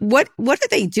 What are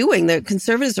they doing? The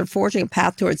conservatives are forging a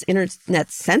path towards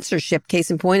internet censorship.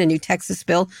 Case in point, a new Texas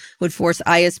bill would force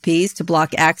ISPs to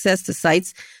block access to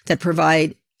sites that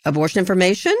provide abortion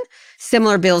information.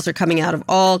 Similar bills are coming out of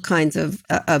all kinds of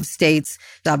states.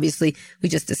 Obviously, we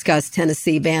just discussed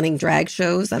Tennessee banning drag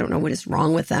shows. I don't know what is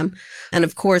wrong with them. And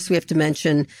of course, we have to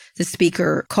mention the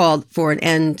speaker called for an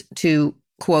end to,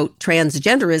 quote,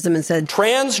 transgenderism, and said,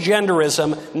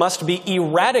 transgenderism must be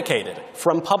eradicated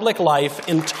from public life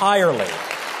entirely.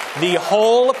 The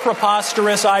whole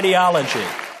preposterous ideology.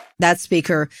 That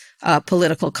speaker,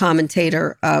 political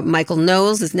commentator Michael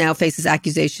Knowles, now faces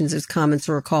accusations his comments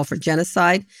were a call for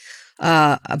genocide.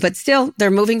 But still, they're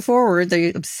moving forward.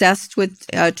 They're obsessed with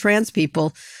trans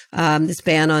people. This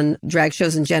ban on drag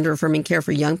shows and gender-affirming care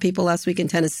for young people last week in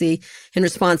Tennessee. In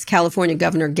response, California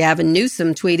Governor Gavin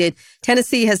Newsom tweeted,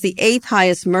 Tennessee has the 8th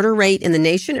highest murder rate in the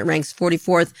nation. It ranks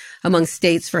 44th among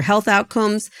states for health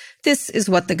outcomes. This is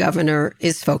what the governor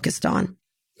is focused on.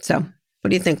 So what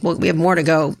do you think? Well, we have more to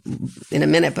go in a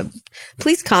minute, but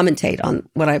please commentate on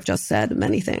what I've just said,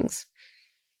 many things.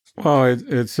 Well,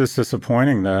 it's just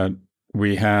disappointing that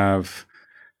we have,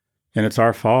 and it's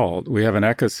our fault, we have an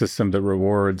ecosystem that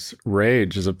rewards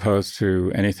rage as opposed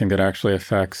to anything that actually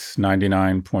affects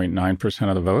 99.9%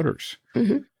 of the voters.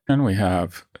 Mm-hmm. And we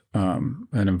have an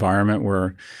environment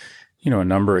where, a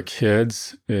number of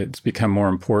kids, it's become more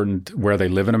important where they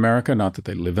live in America, not that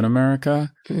they live in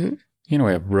America. Mm-hmm.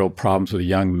 We have real problems with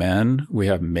young men. We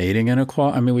have mating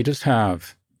inequality. I mean, we just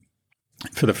have,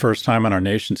 for the first time in our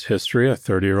nation's history, a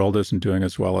 30-year-old isn't doing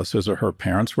as well as his or her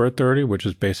parents were at 30, which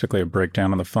is basically a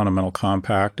breakdown of the fundamental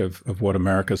compact of what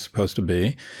America is supposed to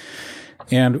be.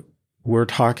 And we're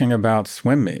talking about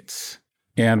swim meets.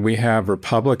 And we have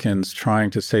Republicans trying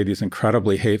to say these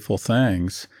incredibly hateful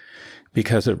things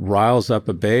because it riles up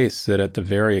a base that at the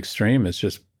very extreme is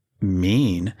just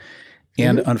mean.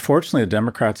 And unfortunately, the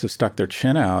Democrats have stuck their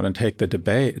chin out and take the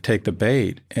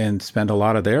bait and spend a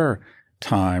lot of their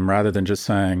time rather than just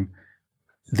saying,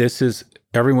 this is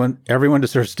everyone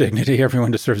deserves dignity,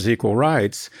 everyone deserves equal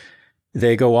rights.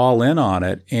 They go all in on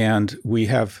it. And we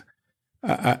have,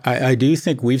 I do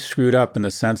think we've screwed up in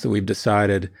the sense that we've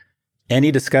decided any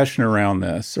discussion around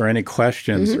this or any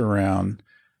questions around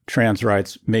trans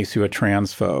rights makes you a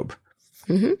transphobe.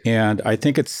 Mm-hmm. And I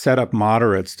think it's set up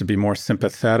moderates to be more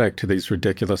sympathetic to these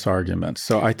ridiculous arguments.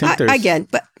 So I think again,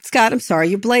 but Scott, I'm sorry,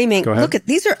 you're blaming. Look at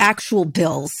these are actual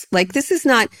bills. Like, this is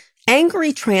not,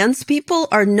 angry trans people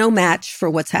are no match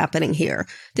for what's happening here.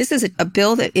 This is a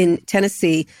bill that in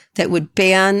Tennessee that would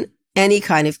ban any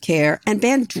kind of care and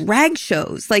ban drag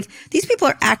shows. Like, these people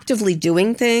are actively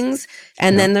doing things.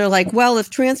 And then they're like, well, if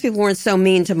trans people weren't so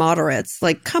mean to moderates,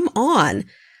 like, come on.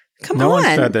 No one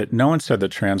said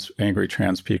that angry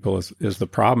trans people is the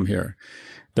problem here.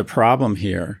 The problem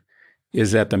here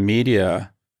is that the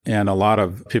media and a lot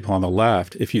of people on the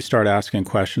left, if you start asking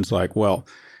questions like, well,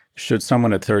 should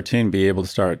someone at 13 be able to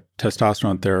start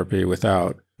testosterone therapy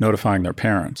without notifying their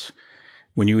parents?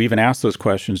 When you even ask those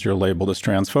questions, you're labeled as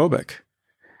transphobic.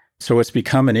 So it's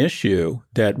become an issue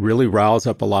that really riles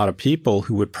up a lot of people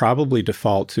who would probably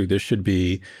default to this should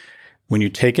be, when you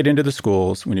take it into the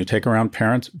schools, when you take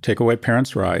away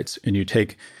parents' rights, and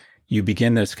you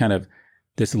begin this kind of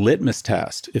this litmus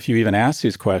test. If you even ask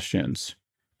these questions,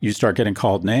 you start getting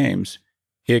called names.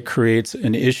 It creates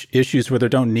issues where there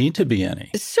don't need to be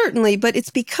any. Certainly, but it's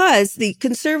because the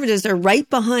conservatives are right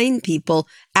behind people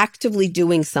actively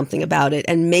doing something about it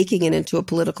and making it into a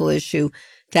political issue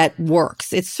that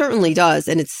works. It certainly does,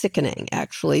 and it's sickening,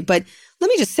 actually. But let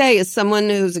me just say, as someone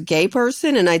who's a gay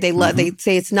person, and they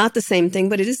say it's not the same thing,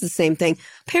 but it is the same thing.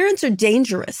 Parents are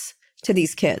dangerous to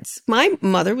these kids. My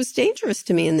mother was dangerous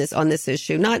to me on this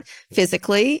issue, not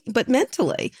physically, but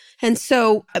mentally. And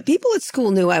so people at school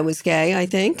knew I was gay, I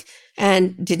think,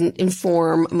 and didn't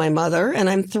inform my mother. And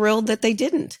I'm thrilled that they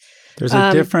didn't. There's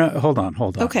a different, hold on.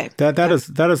 Okay. That is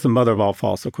the mother of all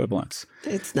false equivalence.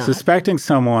 It's not. Suspecting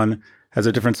someone has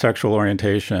a different sexual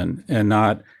orientation and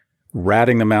not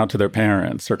ratting them out to their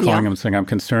parents or calling them saying, I'm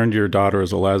concerned your daughter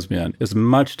is a lesbian, is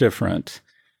much different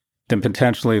than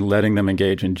potentially letting them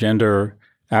engage in gender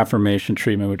affirmation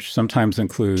treatment, which sometimes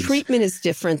includes... Treatment is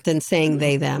different than saying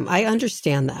they, them. I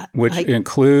understand that. Which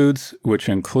includes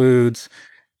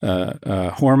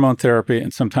hormone therapy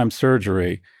and sometimes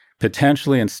surgery,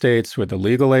 potentially in states where the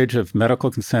legal age of medical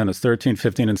consent is 13,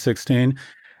 15, and 16.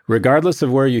 Regardless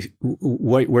of where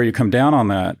you come down on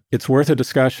that, it's worth a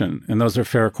discussion, and those are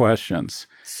fair questions.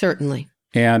 Certainly.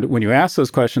 And when you ask those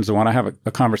questions and want to have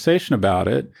a conversation about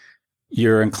it,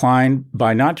 you're inclined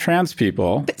by not trans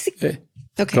people...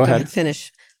 Okay, go ahead.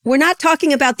 Finish. We're not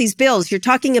talking about these bills. You're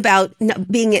talking about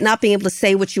not being able to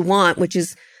say what you want, which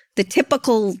is the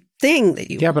typical thing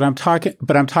that you... Yeah, but I'm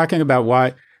talking about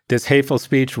why this hateful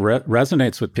speech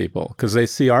resonates with people, because they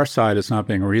see our side as not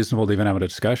being reasonable to even have a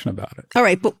discussion about it. All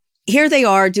right, but here they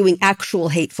are doing actual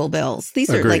hateful bills. These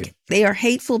are they are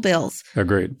hateful bills.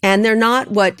 Agreed. And they're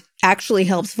not what actually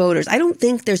helps voters. I don't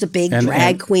think there's a big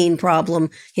drag queen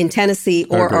problem in Tennessee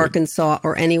or Arkansas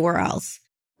or anywhere else.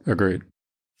 Agreed.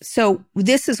 So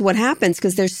this is what happens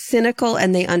because they're cynical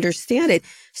and they understand it.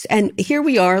 And here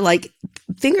we are like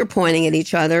finger pointing at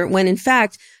each other when in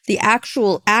fact the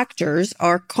actual actors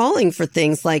are calling for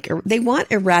things like they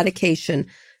want eradication.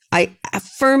 I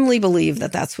firmly believe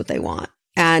that that's what they want.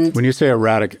 And when you say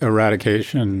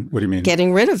eradication, what do you mean?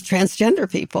 Getting rid of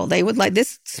transgender people. They would like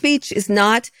this speech is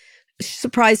not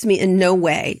surprised me in no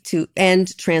way to end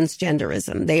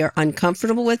transgenderism. They are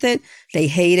uncomfortable with it. They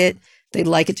hate it. They'd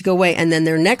like it to go away. And then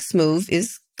their next move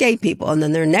is gay people. And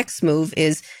then their next move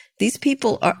is these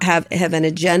people have an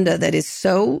agenda that is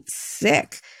so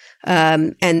sick.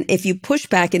 And if you push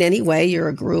back in any way, you're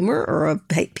a groomer or a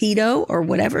pedo or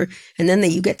whatever. And then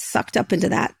you get sucked up into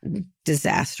that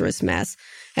disastrous mess.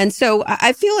 And so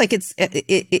I feel like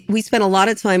we spend a lot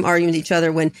of time arguing with each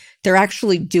other when they're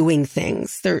actually doing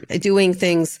things. They're doing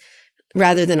things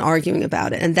rather than arguing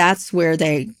about it. And that's where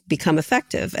they become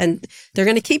effective. And they're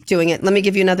going to keep doing it. Let me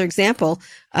give you another example.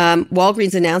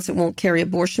 Walgreens announced it won't carry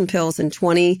abortion pills in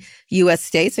 20 U.S.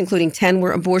 states, including 10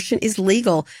 where abortion is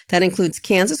legal. That includes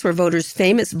Kansas, where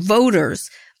famous voters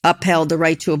upheld the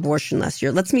right to abortion last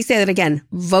year. Let me say that again,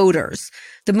 voters.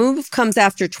 The move comes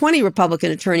after 20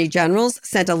 Republican attorney generals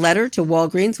sent a letter to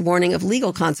Walgreens warning of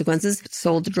legal consequences.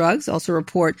 Sold drugs. Also, a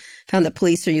report found that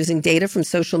police are using data from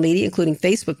social media, including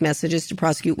Facebook messages, to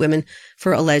prosecute women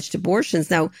for alleged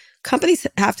abortions. Now, companies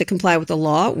have to comply with the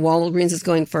law. Walgreens is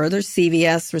going further.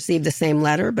 CVS received the same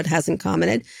letter but hasn't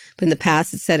commented. But in the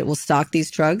past, it said it will stock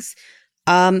these drugs.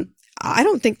 I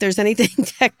don't think there's anything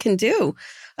tech can do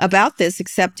about this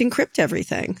except encrypt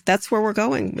everything. That's where we're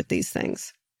going with these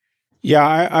things.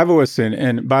 Yeah, I've always seen,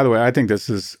 and by the way, I think this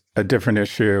is a different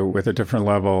issue with a different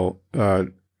level.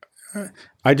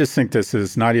 I just think this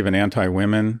is not even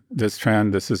anti-women, this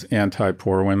trend. This is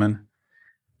anti-poor women,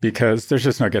 because there's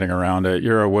just no getting around it.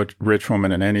 You're a rich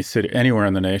woman in any city, anywhere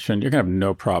in the nation, you're going to have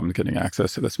no problem getting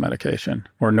access to this medication,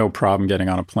 or no problem getting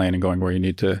on a plane and going where you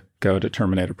need to go to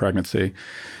terminate a pregnancy.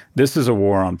 This is a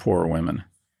war on poor women.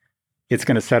 It's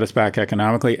going to set us back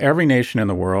economically. Every nation in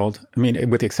the world, I mean,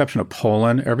 with the exception of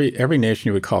Poland, every nation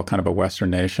you would call kind of a Western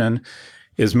nation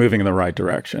is moving in the right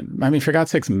direction. I mean, for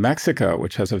God's sakes, Mexico,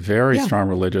 which has a very strong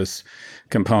religious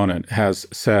component, has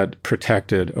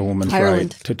protected a woman's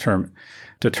right to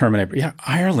terminate. Yeah,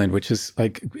 Ireland, which is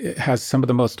has some of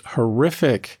the most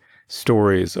horrific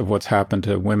stories of what's happened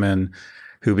to women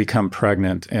who become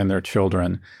pregnant and their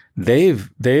children. They've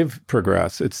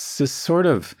progressed. It's just sort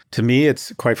of, to me,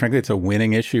 it's quite frankly, it's a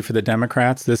winning issue for the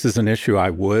Democrats. This is an issue I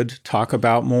would talk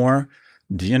about more.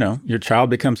 You know, your child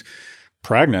becomes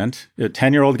pregnant, a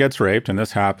 10-year-old gets raped, and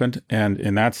this happened. And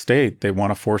in that state, they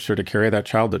want to force her to carry that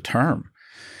child to term.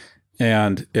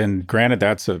 And granted,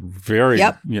 that's a very,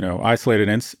 isolated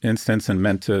instance and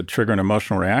meant to trigger an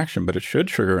emotional reaction, but it should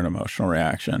trigger an emotional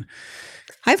reaction.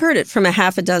 I've heard it from a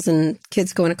half a dozen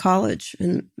kids going to college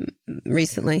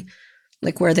recently,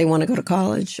 like where they want to go to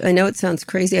college. I know it sounds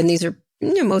crazy, and these are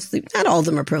mostly, not all of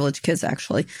them are privileged kids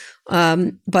actually,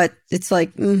 but it's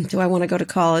like, do I want to go to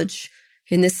college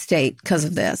in this state because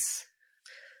of this?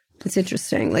 It's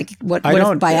interesting. Like, what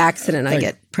if by accident I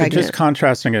get pregnant? Just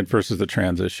contrasting it versus the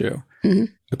trans issue.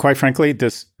 Mm-hmm. Quite frankly,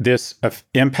 this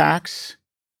impacts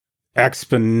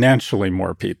exponentially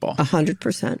more people.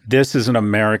 100%. This is an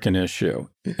American issue.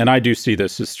 And I do see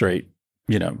this as straight,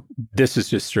 this is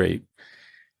just straight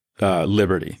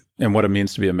liberty and what it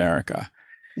means to be America.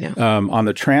 Yeah. On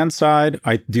the trans side,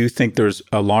 I do think there's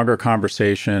a longer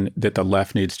conversation that the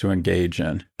left needs to engage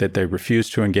in, that they refuse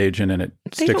to engage in, and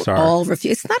they don't all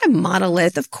refuse. It's not a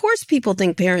monolith. Of course, people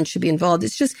think parents should be involved.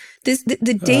 It's just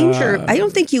the danger. I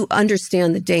don't think you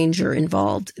understand the danger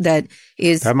involved. That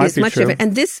is much true. of it.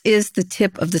 And this is the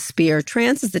tip of the spear.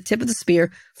 Trans is the tip of the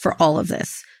spear for all of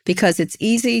this. because it's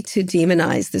easy to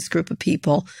demonize this group of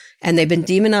people, and they've been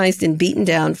demonized and beaten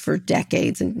down for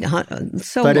decades and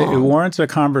so long. But it warrants a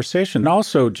conversation. And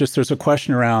also, just there's a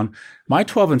question around my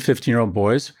 12 and 15-year-old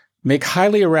boys make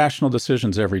highly irrational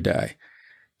decisions every day.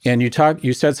 And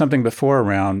you said something before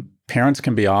around parents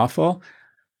can be awful.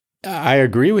 I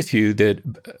agree with you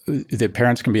that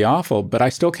parents can be awful, but I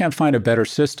still can't find a better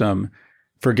system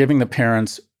for giving the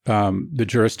parents the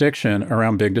jurisdiction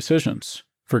around big decisions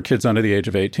for kids under the age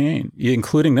of 18,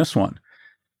 including this one.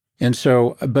 And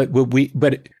so, but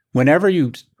whenever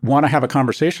you want to have a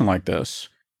conversation like this,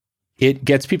 it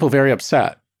gets people very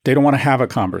upset. They don't want to have a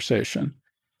conversation.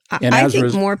 And I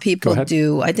think more people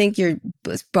do. I think you're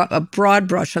a broad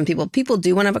brush on people. People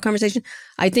do want to have a conversation.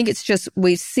 I think it's just,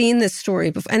 we've seen this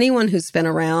story before. Anyone who's been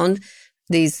around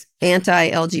these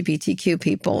anti-LGBTQ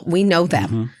people, we know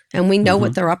them and we know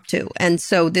what they're up to. And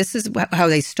so this is how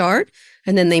they start.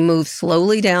 And then they move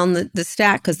slowly down the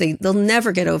stack because they'll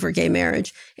never get over gay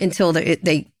marriage until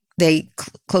they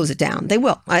close it down. They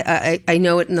will. I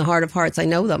know it in the heart of hearts. I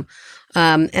know them.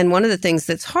 And one of the things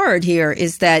that's hard here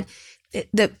is that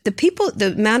the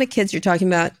amount of kids you're talking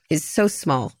about is so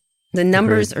small. The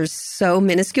numbers are so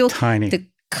minuscule. Tiny. The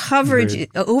coverage,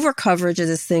 over coverage of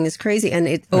this thing is crazy.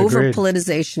 And over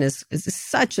politicization is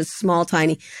such a small,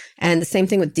 tiny. And the same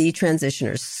thing with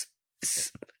detransitioners.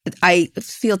 I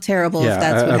feel terrible if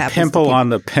that's what happens. A pimple on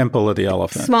the pimple of the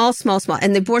elephant. Small.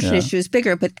 And the abortion issue is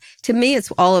bigger. But to me,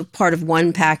 it's all a part of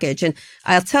one package. And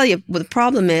I'll tell you, what the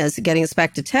problem is, getting us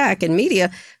back to tech and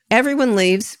media, everyone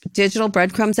leaves digital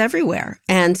breadcrumbs everywhere.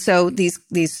 And so these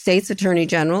states' attorney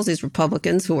generals, these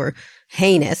Republicans who are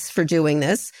heinous for doing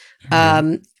this,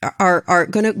 are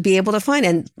going to be able to find.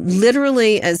 And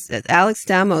literally, as Alex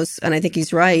Stamos, and I think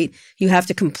he's right, you have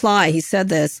to comply. He said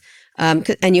this.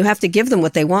 And you have to give them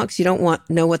what they want because you don't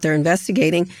know what they're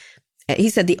investigating.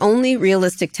 He said the only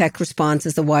realistic tech response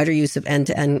is the wider use of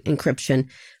end-to-end encryption.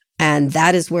 And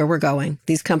that is where we're going.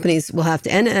 These companies will have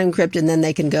to end-to-end encrypt, and then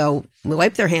they can go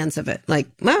wipe their hands of it. Like,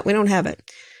 well, we don't have it.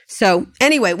 So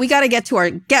anyway, we got to get to our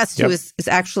guest who is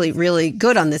actually really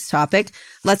good on this topic.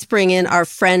 Let's bring in our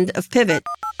friend of Pivot.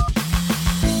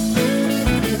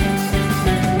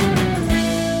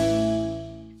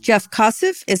 Jeff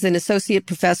Kosseff is an associate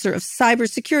professor of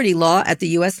cybersecurity law at the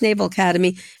U.S. Naval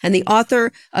Academy and the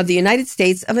author of The United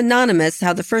States of Anonymous,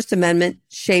 How the First Amendment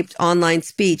Shaped Online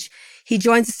Speech. He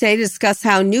joins us today to discuss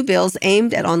how new bills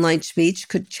aimed at online speech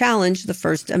could challenge the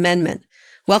First Amendment.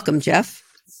 Welcome, Jeff.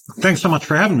 Thanks so much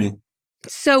for having me.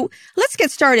 So let's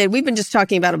get started. We've been just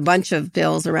talking about a bunch of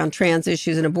bills around trans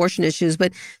issues and abortion issues,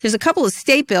 but there's a couple of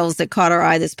state bills that caught our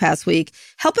eye this past week.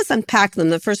 Help us unpack them.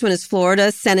 The first one is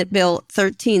Florida Senate Bill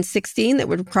 1316 that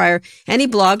would require any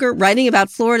blogger writing about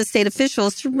Florida state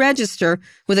officials to register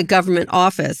with a government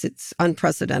office. It's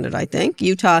unprecedented, I think.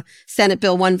 Utah Senate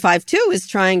Bill 152 is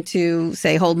trying to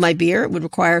say, hold my beer. It would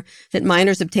require that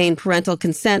minors obtain parental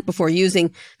consent before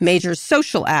using major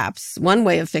social apps. One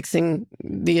way of fixing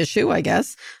the issue, I guess.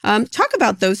 Talk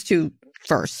about those two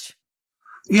first.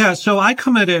 Yeah, so I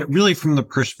come at it really from the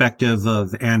perspective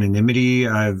of anonymity.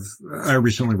 I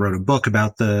recently wrote a book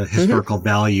about the historical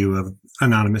value of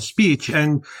anonymous speech,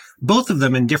 and both of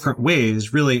them in different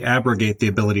ways really abrogate the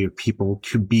ability of people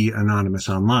to be anonymous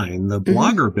online. The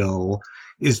blogger bill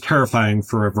is terrifying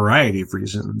for a variety of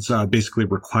reasons, basically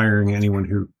requiring anyone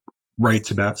who writes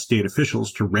about state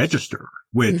officials to register,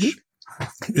 which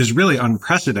is really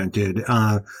unprecedented,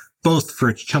 both for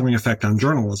its chilling effect on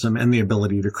journalism and the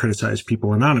ability to criticize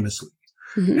people anonymously.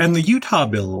 And the Utah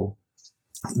bill,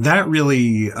 that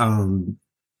really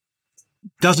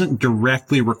doesn't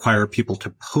directly require people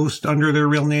to post under their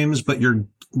real names, but you're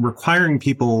requiring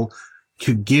people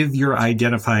to give your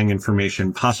identifying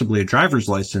information, possibly a driver's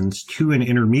license, to an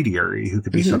intermediary who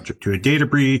could be subject to a data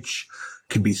breach,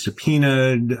 could be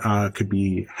subpoenaed, could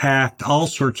be hacked, all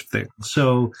sorts of things.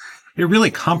 So it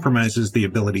really compromises the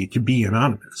ability to be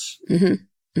anonymous.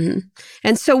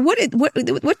 And so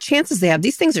what chances they have?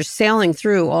 These things are sailing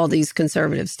through all these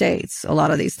conservative states, a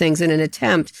lot of these things, in an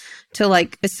attempt to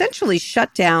essentially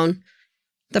shut down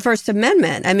the First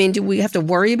Amendment. I mean, do we have to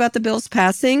worry about the bills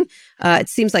passing? It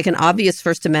seems like an obvious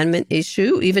First Amendment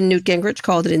issue. Even Newt Gingrich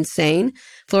called it insane.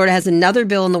 Florida has another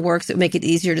bill in the works that would make it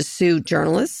easier to sue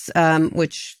journalists,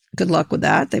 which good luck with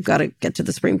that. They've got to get to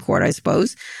the Supreme Court, I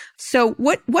suppose. So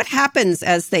what happens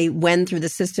as they wend through the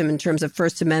system in terms of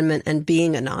First Amendment and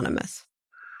being anonymous?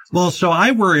 Well, so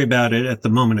I worry about it at the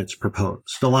moment it's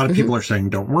proposed. A lot of people are saying,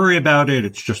 don't worry about it.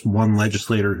 It's just one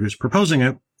legislator who's proposing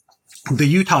it. The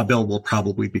Utah bill will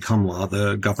probably become law.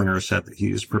 The governor said that he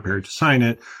is prepared to sign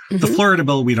it. The Florida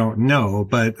bill, we don't know,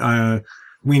 but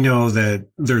We know that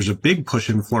there's a big push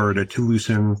in Florida to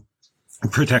loosen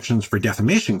protections for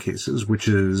defamation cases, which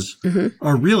is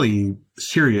a really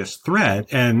serious threat.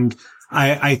 And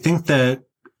I think that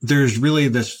there's really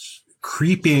this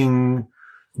creeping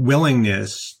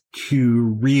willingness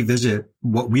to revisit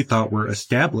what we thought were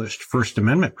established First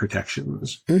Amendment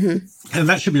protections. And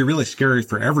that should be really scary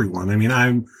for everyone. I mean,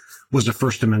 I was a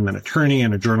First Amendment attorney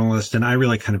and a journalist, and I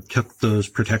really kind of took those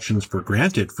protections for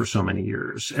granted for so many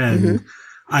years. And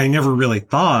I never really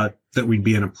thought that we'd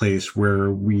be in a place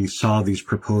where we saw these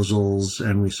proposals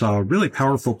and we saw really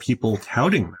powerful people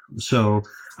touting them. So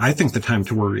I think the time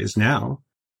to worry is now.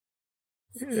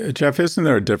 Jeff, isn't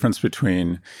there a difference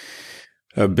between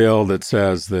a bill that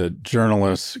says that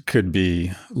journalists could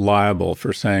be liable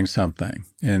for saying something,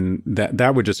 and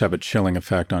that would just have a chilling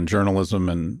effect on journalism,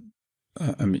 and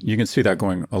I mean, you can see that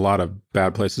going a lot of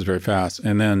bad places very fast.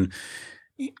 And then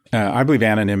I believe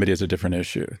anonymity is a different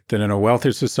issue, that in a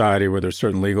wealthy society where there's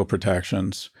certain legal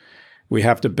protections, we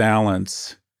have to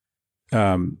balance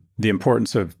the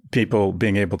importance of people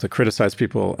being able to criticize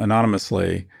people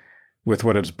anonymously with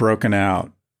what is broken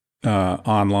out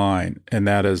online. And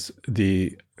that is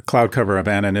the cloud cover of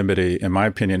anonymity, in my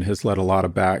opinion, has given a lot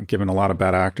of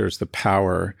bad actors the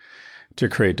power to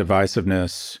create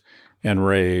divisiveness and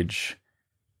rage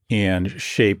and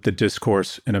shape the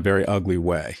discourse in a very ugly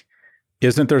way.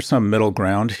 Isn't there some middle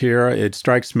ground here? It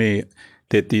strikes me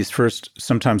that these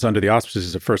sometimes under the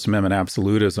auspices of First Amendment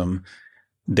absolutism,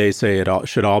 they say it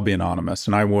should all be anonymous.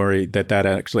 And I worry that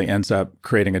actually ends up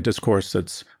creating a discourse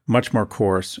that's much more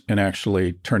coarse and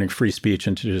actually turning free speech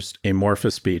into just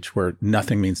amorphous speech where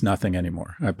nothing means nothing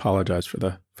anymore. I apologize for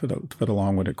the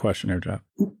long-winded question here, Jeff.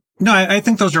 No, I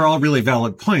think those are all really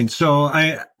valid points. So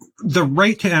the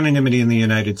right to anonymity in the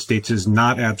United States is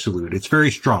not absolute. It's very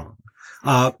strong.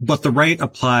 But the right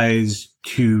applies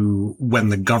to when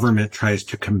the government tries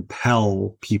to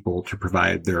compel people to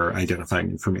provide their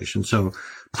identifying information. So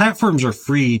platforms are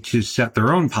free to set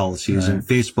their own policies, right. And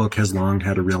Facebook has long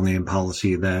had a real name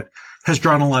policy that has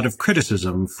drawn a lot of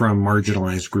criticism from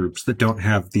marginalized groups that don't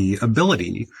have the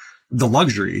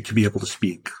luxury to be able to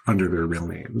speak under their real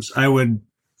names. I would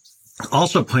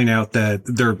also point out that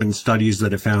there have been studies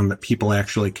that have found that people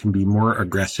actually can be more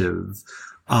aggressive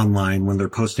online when they're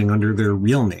posting under their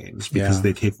real names because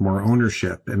they take more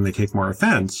ownership and they take more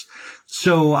offense.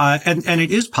 So, and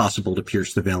it is possible to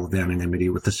pierce the veil of anonymity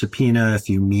with a subpoena if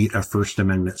you meet a First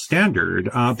Amendment standard.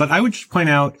 But I would just point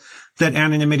out that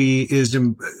anonymity is,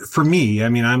 for me, I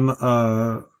mean, I'm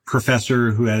a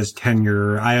professor who has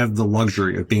tenure. I have the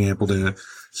luxury of being able to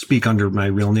speak under my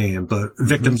real name, but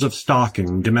victims of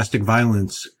stalking, domestic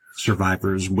violence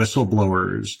survivors,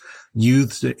 whistleblowers,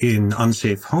 youths in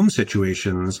unsafe home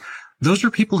situations, those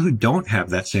are people who don't have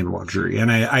that same luxury.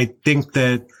 And I think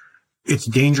that it's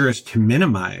dangerous to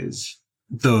minimize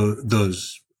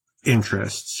those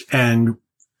interests. And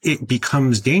it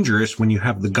becomes dangerous when you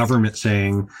have the government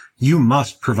saying, you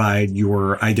must provide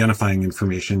your identifying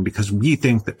information because we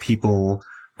think that people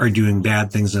are doing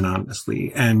bad things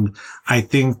anonymously. And I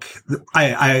think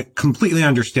I completely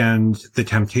understand the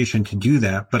temptation to do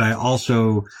that, but I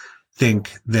also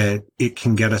think that it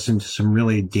can get us into some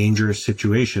really dangerous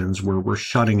situations where we're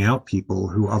shutting out people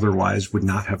who otherwise would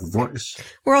not have a voice.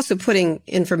 We're also putting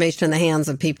information in the hands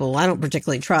of people I don't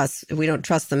particularly trust. We don't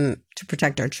trust them to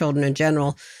protect our children in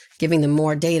general. Giving them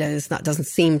more data doesn't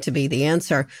seem to be the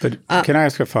answer. But can I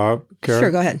ask a follow-up, Kara?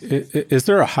 Sure, go ahead. Is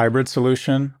there a hybrid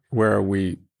solution where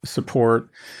we support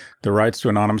the rights to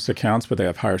anonymous accounts, but they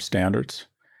have higher standards?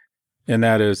 And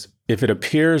that is, if it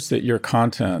appears that your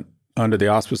content under the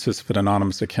auspices of an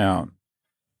anonymous account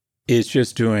is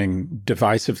just doing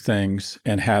divisive things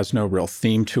and has no real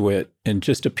theme to it and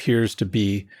just appears to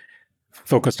be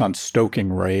focused on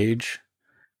stoking rage,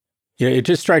 it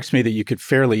just strikes me that you could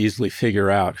fairly easily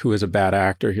figure out who is a bad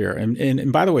actor here.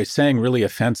 And by the way, saying really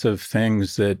offensive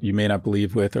things that you may not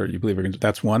believe with or you believe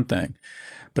that's one thing.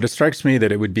 But it strikes me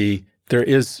that there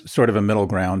is sort of a middle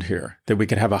ground here, that we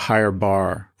could have a higher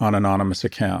bar on anonymous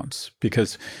accounts,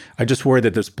 because I just worry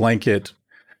that this blanket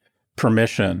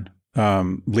permission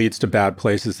leads to bad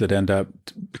places that end up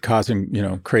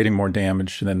creating more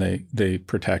damage than they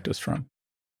protect us from.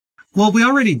 Well, we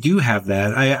already do have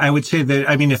that. I would say that,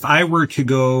 I mean, if I were to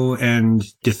go and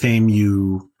defame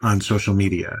you on social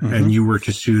media and you were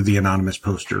to sue the anonymous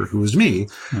poster, who was me,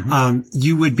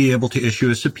 you would be able to issue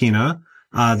a subpoena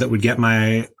that would get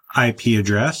my IP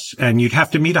address, and you'd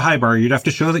have to meet a high bar. You'd have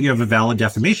to show that you have a valid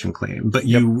defamation claim,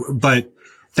 but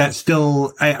that's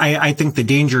still, I think the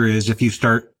danger is if you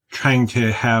start trying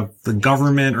to have the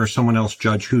government or someone else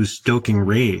judge who's stoking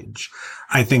rage,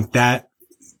 I think that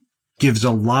gives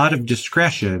a lot of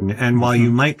discretion. And while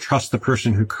you might trust the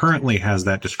person who currently has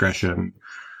that discretion,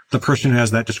 the person who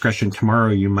has that discretion tomorrow,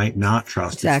 you might not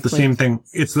trust. Exactly. It's the same thing.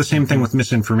 It's the same thing with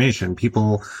misinformation.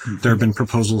 There have been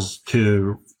proposals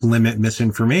to limit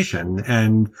misinformation.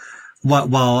 And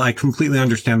while I completely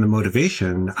understand the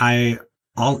motivation,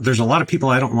 there's a lot of people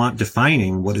I don't want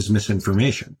defining what is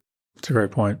misinformation. That's a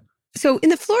great point. So in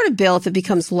the Florida bill, if it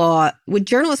becomes law, would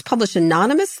journalists publish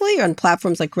anonymously on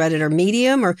platforms like Reddit or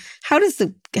Medium? Or how does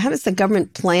the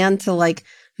government plan to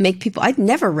make people? I'd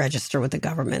never register with the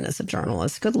government as a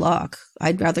journalist. Good luck.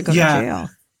 I'd rather go to jail.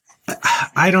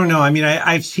 I don't know. I mean,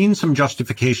 I've seen some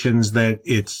justifications that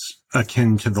it's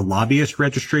akin to the lobbyist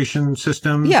registration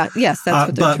system. Yes, that's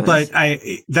what they're doing. But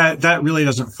that really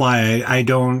doesn't fly.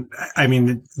 I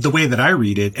mean, the way that I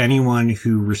read it, anyone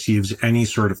who receives any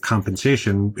sort of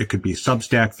compensation, it could be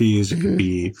Substack fees, it could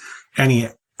be any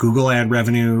Google ad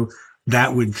revenue,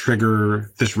 that would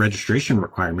trigger this registration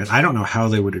requirement. I don't know how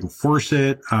they would enforce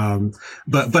it.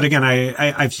 But again,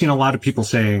 I've seen a lot of people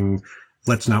saying,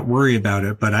 let's not worry about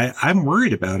it. But I'm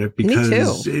worried about it because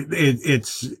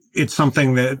it's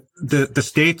something that the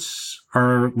states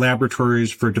are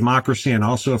laboratories for democracy and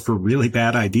also for really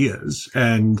bad ideas.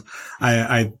 And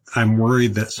I'm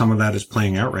worried that some of that is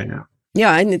playing out right now.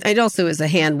 Yeah, and it also is a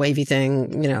hand-wavy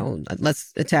thing,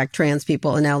 let's attack trans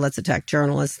people, and now let's attack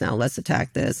journalists, now let's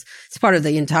attack this. It's part of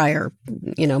the entire,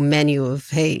 menu of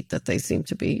hate that they seem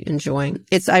to be enjoying.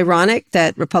 It's ironic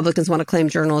that Republicans want to claim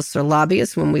journalists are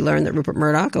lobbyists when we learn that Rupert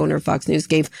Murdoch, owner of Fox News,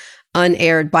 gave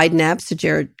unaired Biden apps to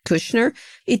Jared Kushner.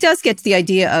 It does get to the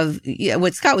idea of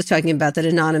what Scott was talking about, that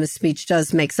anonymous speech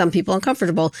does make some people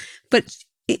uncomfortable, but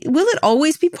will it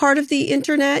always be part of the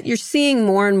internet? You're seeing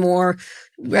more and more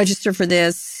register for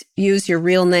this, use your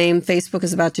real name. Facebook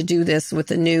is about to do this with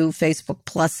the new Facebook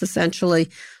Plus,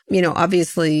 essentially.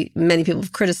 Obviously, many people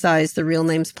have criticized the real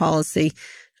names policy.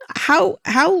 How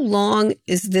long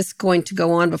is this going to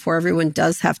go on before everyone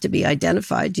does have to be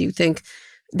identified? Do you think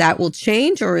that will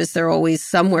change, or is there always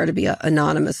somewhere to be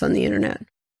anonymous on the internet?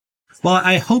 Well,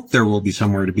 I hope there will be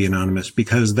somewhere to be anonymous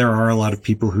because there are a lot of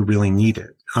people who really need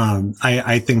it.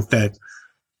 I think that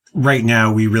right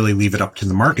now we really leave it up to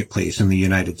the marketplace in the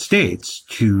United States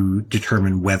to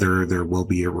determine whether there will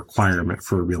be a requirement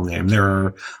for a real name. There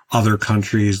are other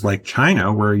countries like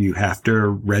China where you have to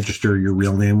register your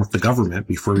real name with the government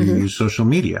before you use social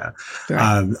media.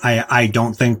 Right. I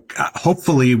don't think,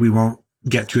 hopefully we won't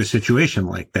get to a situation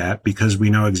like that because we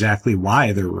know exactly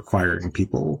why they're requiring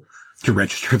people to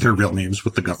register their real names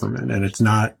with the government, and it's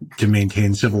not to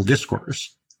maintain civil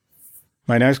discourse.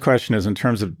 My next question is in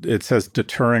terms of, it says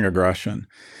deterring aggression,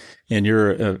 and you're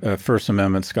a First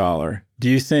Amendment scholar. Do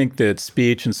you think that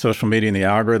speech and social media and the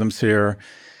algorithms here,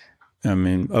 I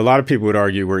mean, a lot of people would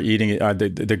argue we're eating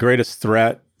the greatest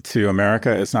threat to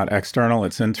America is not external,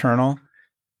 it's internal.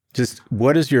 Just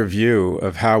what is your view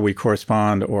of how we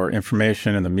correspond or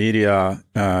information in the media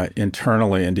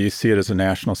internally, and do you see it as a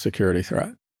national security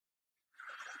threat?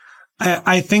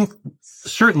 I think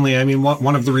certainly, I mean,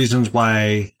 one of the reasons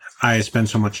why I spend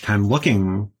so much time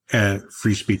looking at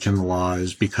free speech in the law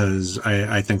is because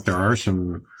I think there are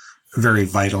some very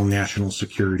vital national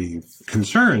security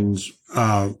concerns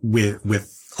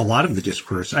with a lot of the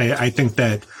discourse. I think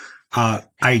that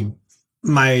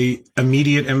my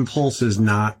immediate impulse is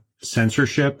not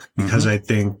censorship because I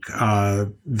think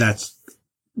that's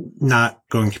not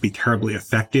going to be terribly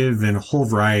effective in a whole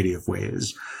variety of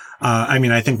ways. I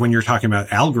mean, I think when you're talking about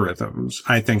algorithms,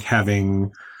 I think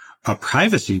having a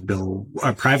privacy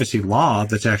law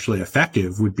that's actually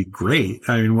effective would be great.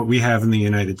 I mean, what we have in the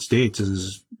United States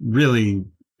is really,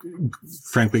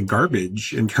 frankly,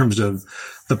 garbage in terms of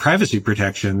the privacy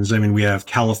protections. I mean, we have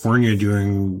California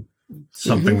doing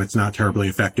something that's not terribly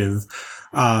effective.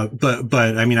 But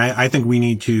I mean, I think we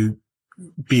need to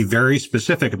be very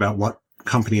specific about what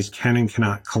companies can and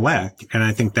cannot collect. And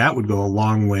I think that would go a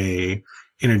long way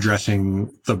in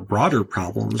addressing the broader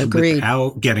problems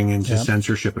without getting into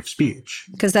censorship of speech.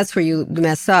 Because that's where you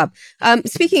mess up.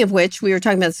 Speaking of which, we were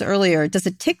talking about this earlier. Does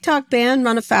a TikTok ban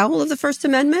run afoul of the First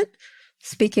Amendment?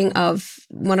 Speaking of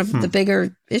one of the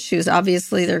bigger issues,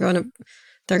 obviously they're going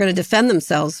to defend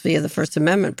themselves via the First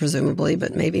Amendment, presumably,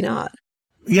 but maybe not.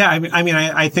 Yeah,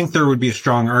 I think there would be a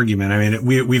strong argument. I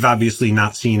mean, we've obviously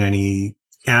not seen any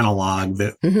analog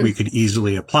that we could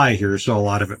easily apply here, so a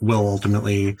lot of it will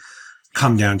ultimately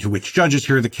come down to which judges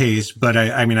hear the case. But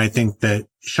I think that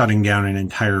shutting down an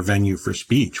entire venue for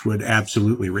speech would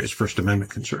absolutely raise First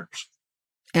Amendment concerns.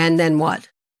 And then what?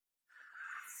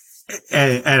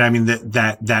 And I mean,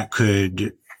 that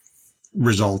could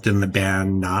result in the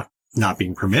ban not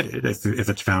being permitted if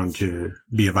it's found to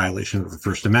be a violation of the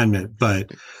First Amendment.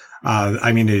 But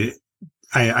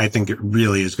I think it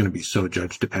really is going to be so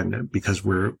judge dependent because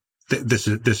this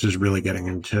is really getting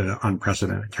into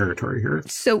unprecedented territory here.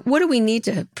 So what do we need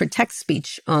to protect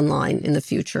speech online in the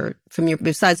future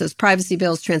besides those privacy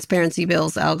bills, transparency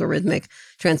bills, algorithmic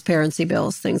transparency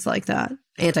bills, things like that?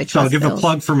 Antitrust So I'll give bills. a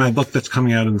plug for my book that's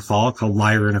coming out in the fall called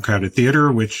Liar in a Crowded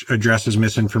Theater, which addresses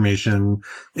misinformation,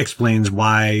 explains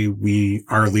why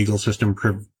our legal system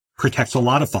protects a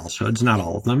lot of falsehoods, not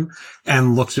all of them,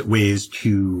 and looks at ways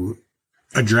to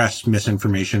address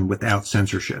misinformation without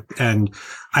censorship. And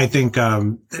I think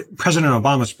President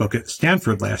Obama spoke at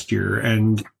Stanford last year,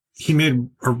 and he made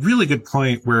a really good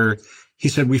point where he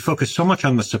said we focus so much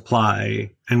on the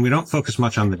supply and we don't focus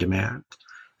much on the demand.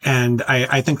 And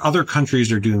I think other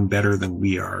countries are doing better than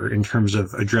we are in terms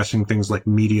of addressing things like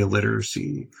media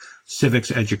literacy,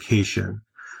 civics education,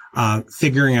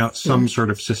 figuring out some sort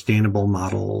of sustainable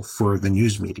model for the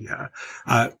news media,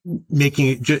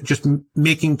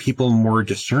 making people more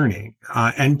discerning,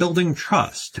 and building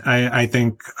trust. I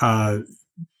think,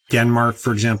 Denmark,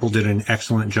 for example, did an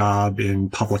excellent job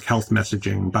in public health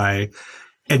messaging by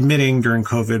admitting during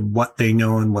COVID what they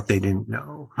know and what they didn't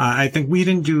know. I think we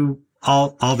didn't do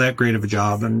all that great of a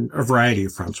job on a variety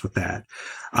of fronts with that.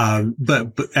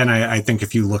 I think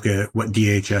if you look at what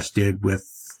DHS did with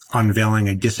unveiling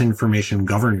a disinformation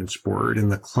governance board in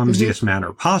the clumsiest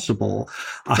manner possible,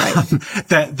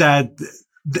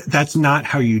 that's not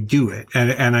how you do it.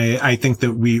 And I think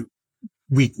that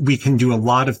we can do a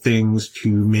lot of things to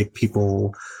make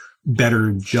people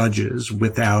better judges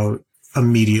without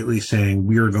immediately saying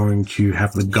we are going to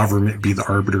have the government be the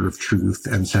arbiter of truth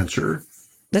and censor.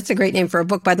 That's a great name for a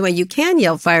book. By the way, you can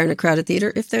yell fire in a crowded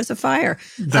theater if there's a fire.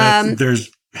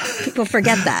 People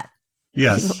forget that.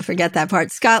 Yes. People forget that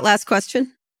part. Scott, last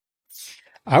question.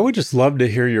 I would just love to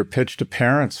hear your pitch to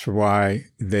parents for why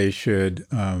they should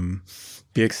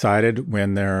be excited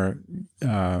when their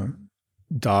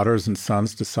daughters and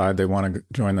sons decide they want to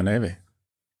join the Navy.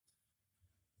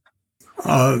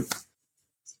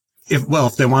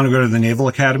 If they want to go to the Naval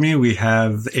Academy, we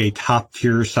have a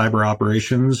top-tier cyber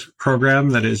operations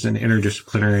program that is an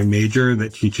interdisciplinary major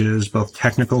that teaches both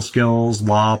technical skills,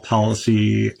 law,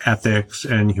 policy, ethics,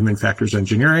 and human factors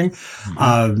engineering.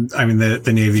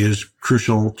 The Navy is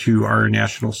crucial to our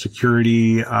national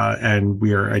security, and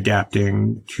we are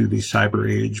adapting to the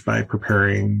cyber age by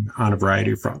preparing on a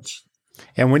variety of fronts.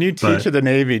 And when you teach at the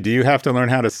Navy, do you have to learn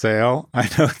how to sail? I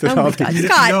know that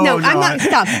Scott, I'm not.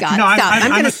 Stop, Scott.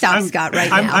 I'm going to stop Scott right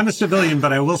now. I'm a civilian,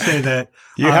 but I will say that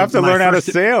you have to learn how to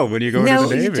sail when you go into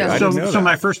the Navy. So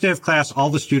my first day of class, all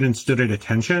the students stood at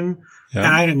attention, and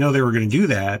I didn't know they were going to do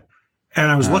that. And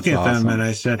I was looking at them, and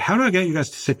I said, "How do I get you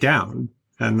guys to sit down?"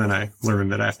 And then I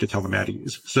learned that I have to tell them at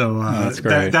ease. So that's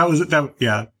great. That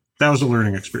was a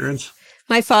learning experience.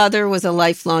 My father was a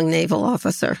lifelong naval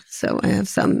officer, so I have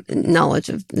some knowledge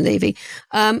of the Navy.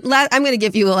 I'm going to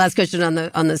give you a last question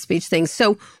on the speech thing.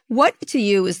 So what to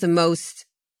you is the most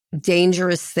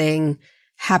dangerous thing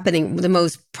happening, the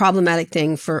most problematic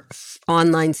thing for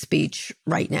online speech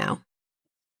right now?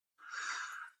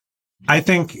 I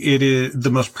think it is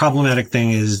the most problematic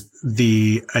thing is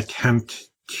the attempt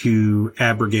to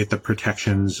abrogate the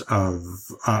protections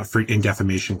in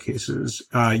defamation cases.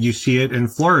 You see it in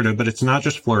Florida, but it's not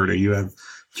just Florida. You have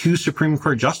 2 Supreme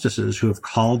Court justices who have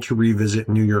called to revisit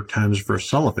New York Times versus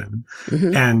Sullivan.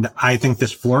 Mm-hmm. And I think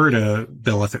this Florida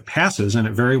bill, if it passes, and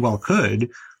it very well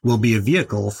could, will be a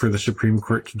vehicle for the Supreme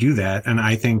Court to do that. And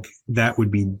I think that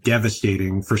would be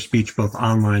devastating for speech both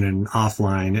online and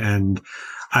offline. And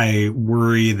I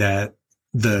worry that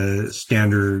the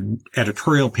standard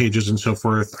editorial pages and so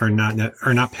forth are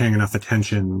not paying enough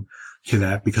attention to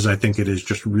that, because I think it is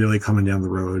just really coming down the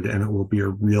road, and it will be a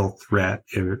real threat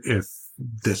if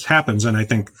this happens. And I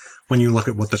think when you look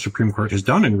at what the Supreme Court has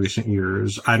done in recent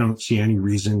years, I don't see any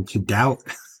reason to doubt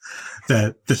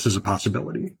that this is a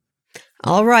possibility.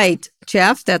 All right,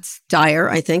 Jeff, that's dire,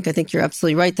 I think. I think you're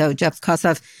absolutely right, though. Jeff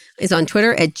Kosseff is on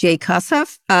Twitter at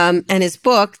 @jkosseff. And his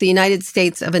book, The United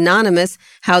States of Anonymous,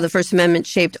 How the First Amendment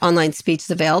Shaped Online Speech,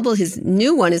 is available. His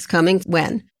new one is coming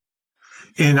when?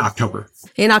 In October.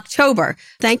 In October.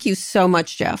 Thank you so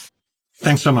much, Jeff.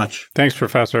 Thanks so much. Thanks,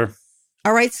 Professor.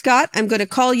 All right, Scott, I'm going to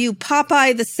call you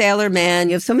Popeye the Sailor Man.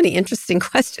 You have so many interesting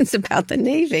questions about the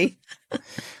Navy.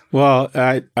 Well,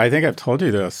 I think I've told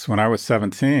you this. When I was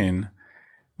 17,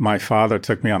 my father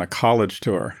took me on a college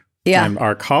tour. Yeah. And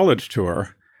our college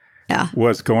tour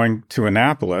was going to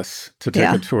Annapolis to take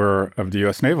a tour of the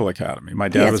U.S. Naval Academy. My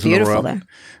dad was in the Royal.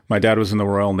 My dad was in the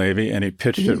Royal Navy, and he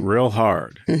pitched it real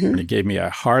hard. And he gave me a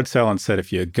hard sell and said,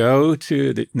 "If you go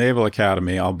to the Naval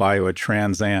Academy, I'll buy you a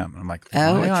Trans Am." I'm like,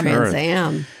 "Oh, a Trans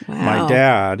Am! Wow!" My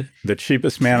dad, the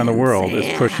cheapest man in the world,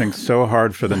 is pushing so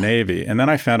hard for the Navy, and then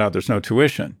I found out there's no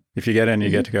tuition. If you get in, you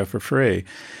get to go for free.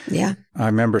 Yeah. I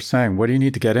remember saying, "What do you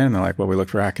need to get in?" And they're like, "Well, we look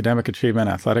for academic achievement,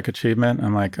 athletic achievement."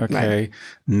 I'm like, "Okay,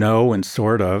 no, and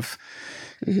sort of."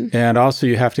 And also,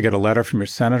 you have to get a letter from your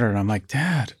senator. And I'm like,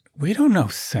 "Dad, we don't know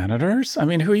senators. I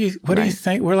mean, what do you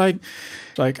think?" We're like,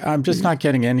 I'm just not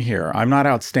getting in here. I'm not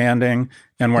outstanding,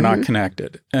 and we're not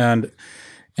connected.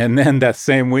 And then that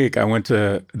same week, I went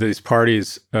to these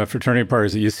parties, fraternity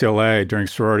parties at UCLA during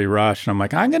sorority rush. And I'm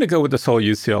like, I'm going to go with this whole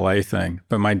UCLA thing.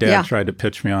 But my dad tried to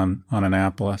pitch me on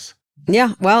Annapolis.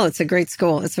 Yeah, well, it's a great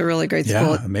school. It's a really great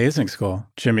school. Yeah, amazing school.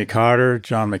 Jimmy Carter,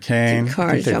 John McCain.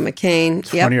 John McCain.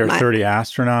 20 or 30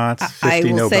 astronauts, 50 I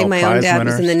will Nobel say my own dad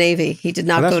winners. was in the Navy. He did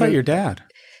not go to... That's right, your dad.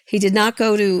 He did not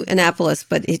go to Annapolis,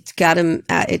 but it got him,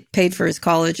 it paid for his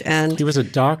college. And he was a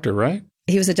doctor, right?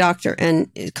 He was a doctor, and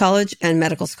college and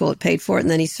medical school, it paid for it.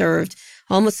 And then he served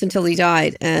almost until he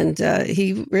died. And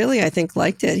he really, I think,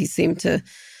 liked it. He seemed to,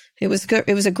 it was good.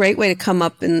 It was a great way to come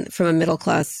up from a middle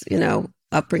class,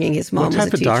 upbringing. His mom was a teacher.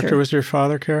 What type of doctor was your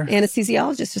father, Kara?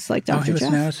 Anesthesiologist, just like Dr. He was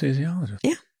Jeff. an anesthesiologist.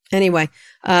 Yeah. Anyway,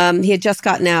 he had just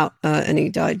gotten out, and he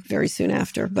died very soon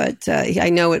after. But I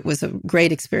know it was a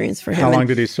great experience for him. How long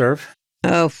did he serve?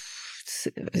 Oh,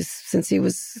 since he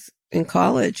was in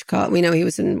college. We know he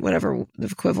was in whatever the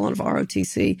equivalent of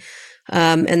ROTC,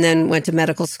 and then went to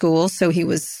medical school. So he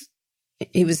was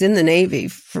in the Navy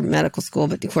for medical school,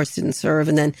 but of course didn't serve.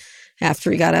 And then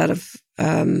after he got out of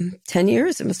 10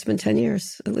 years, it must have been 10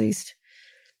 years at least.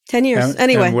 10 years.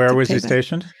 Anyway. And where was he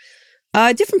stationed?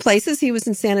 Different places. He was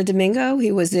in Santo Domingo.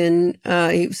 He was in,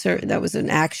 that was an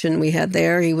action we had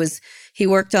there. He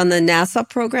worked on the NASA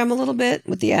program a little bit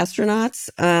with the astronauts,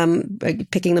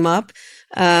 picking them up.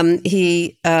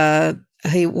 He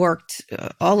worked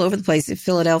all over the place in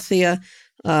Philadelphia,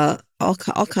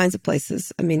 all kinds of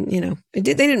places. I mean, they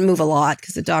didn't move a lot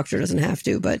because the doctor doesn't have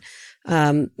to, but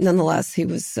nonetheless, he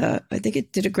was, I think I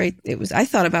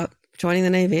thought about joining the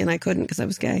Navy and I couldn't because I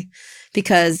was gay,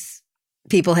 because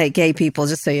people hate gay people,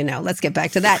 just so you know. Let's get back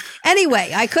to that.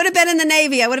 Anyway, I could have been in the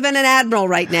Navy. I would have been an admiral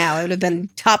right now. I would have been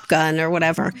Top Gun or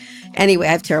whatever. Anyway,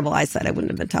 I have terrible eyesight. I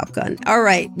wouldn't have been Top Gun. All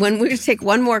right. When we're going to take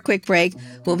one more quick break,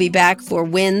 we'll be back for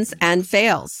wins and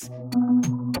fails.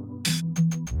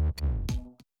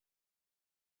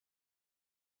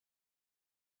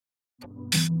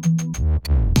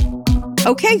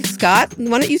 Okay, Scott,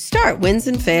 why don't you start? Wins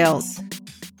and fails.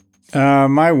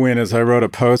 My win is I wrote a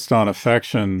post on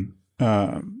affection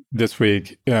this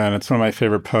week, and it's one of my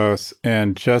favorite posts.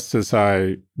 And just as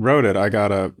I wrote it, I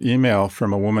got an email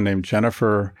from a woman named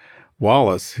Jennifer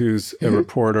Wallace, who's a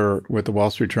reporter with the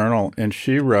Wall Street Journal. And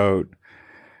she wrote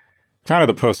kind of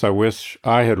the post I wish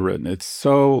I had written. It's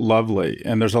so lovely.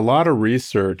 And there's a lot of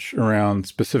research around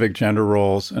specific gender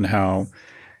roles and how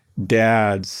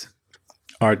dads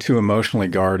are too emotionally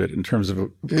guarded in terms of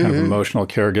kind of emotional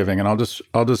caregiving. And I'll just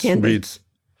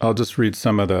read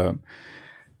some of the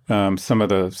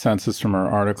sentences from her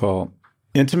article.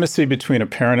 Intimacy between a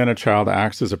parent and a child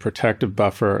acts as a protective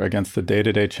buffer against the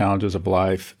day-to-day challenges of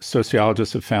life.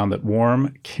 Sociologists have found that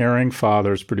warm, caring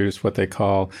fathers produce what they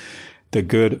call the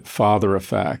good father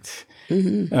effect.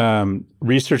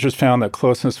 Researchers found that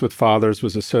closeness with fathers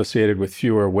was associated with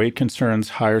fewer weight concerns,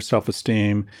 higher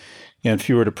self-esteem, and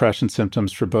fewer depression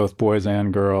symptoms for both boys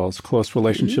and girls. Close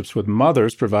relationships with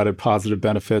mothers provided positive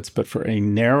benefits, but for a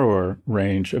narrower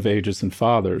range of ages than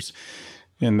fathers.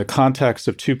 In the context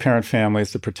of two-parent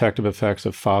families, the protective effects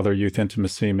of father-youth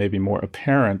intimacy may be more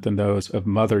apparent than those of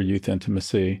mother-youth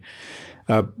intimacy,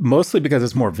 mostly because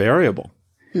it's more variable.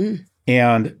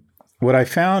 And what I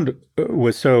found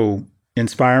was so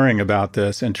inspiring about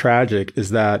this and tragic is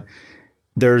that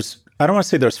I don't want to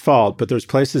say there's fault, but there's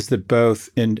places that both,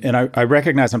 and I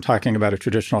recognize I'm talking about a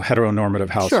traditional heteronormative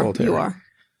household here. Sure, you are.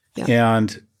 Yeah.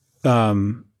 And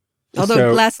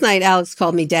although last night Alex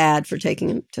called me dad for taking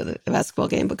him to the basketball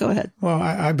game, but go ahead. Well,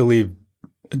 I believe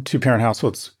two-parent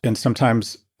households, and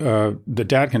sometimes the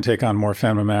dad can take on more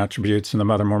feminine attributes and the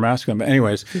mother more masculine. But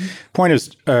anyways, point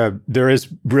is there is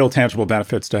real tangible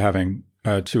benefits to having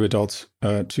two adults,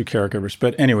 two caregivers.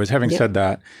 But anyways, having said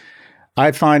that,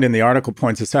 I find, and the article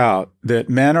points this out, that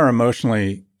men are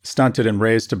emotionally stunted and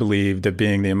raised to believe that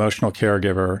being the emotional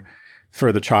caregiver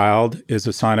for the child is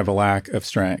a sign of a lack of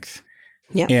strength.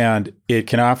 Yeah. And it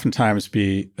can oftentimes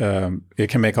be, it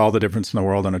can make all the difference in the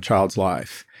world in a child's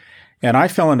life. And I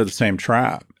fell into the same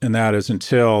trap. and that is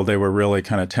until they were really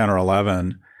kind of 10 or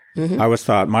 11, I always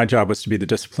thought my job was to be the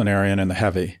disciplinarian and the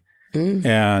heavy.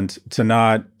 And to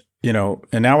not,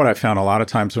 and now what I found a lot of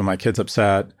times when my kid's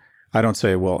upset, I don't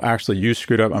say, well, actually you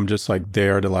screwed up. I'm just like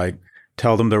there to like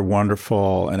tell them they're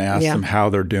wonderful and ask them how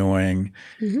they're doing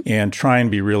and try and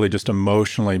be really just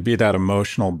be that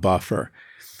emotional buffer.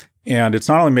 And it's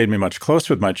not only made me much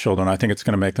closer with my children, I think it's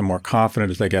going to make them more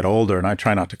confident as they get older. And I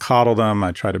try not to coddle them.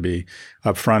 I try to be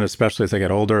upfront, especially as they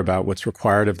get older, about what's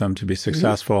required of them to be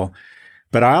successful.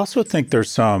 But I also think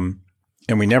there's some,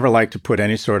 and we never like to put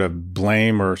any sort of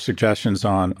blame or suggestions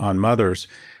on mothers,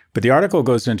 but the article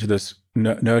goes into this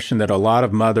notion that a lot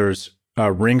of mothers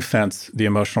ring fence the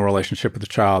emotional relationship with the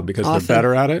child because they're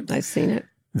better at it. I've seen it.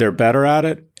 They're better at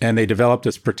it, and they develop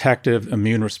this protective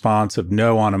immune response of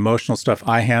no, on emotional stuff,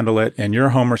 I handle it, and you're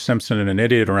Homer Simpson and an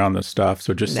idiot around this stuff,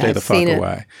 so just stay the fuck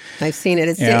away. I've seen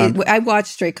it. I watch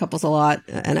Straight Couples a lot,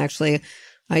 and actually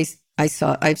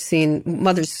I've seen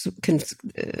mothers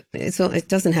it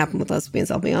doesn't happen with lesbians,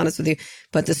 I'll be honest with you,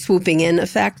 but the swooping in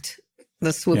effect,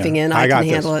 I can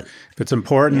handle it. If it's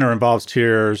important or involves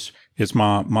tears, it's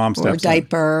mom steps or a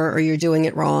diaper, or you're doing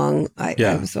it wrong. I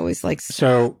was always like,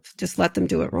 just let them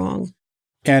do it wrong.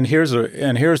 And here's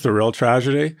the real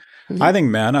tragedy. I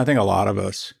think a lot of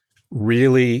us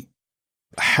really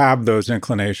have those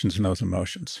inclinations and those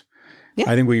emotions. Yeah.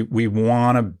 I think we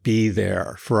want to be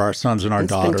there for our sons and our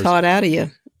daughters. It's been taught out of you.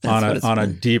 On a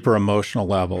deeper emotional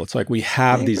level. It's like we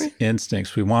have these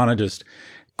instincts. We want to just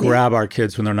grab our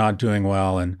kids when they're not doing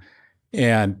well and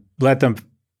let them,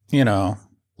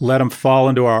 let them fall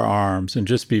into our arms and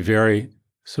just be very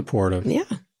supportive.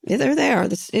 Yeah, they're there.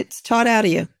 It's taught out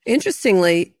of you.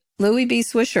 Interestingly, Louis B.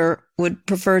 Swisher would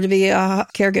prefer to be a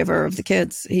caregiver of the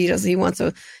kids. He wants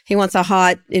a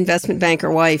hot investment banker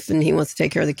wife, and he wants to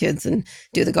take care of the kids and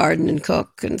do the garden and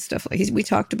cook and stuff. We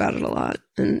talked about it a lot,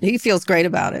 and he feels great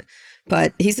about it.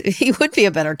 But he would be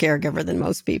a better caregiver than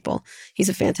most people. He's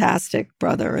a fantastic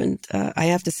brother, and I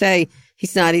have to say,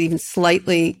 he's not even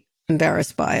slightly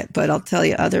embarrassed by it. But I'll tell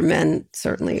you, other men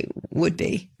certainly would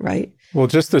be, right? Well,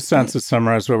 just the sense to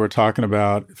summarize what we're talking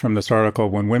about from this article,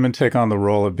 when women take on the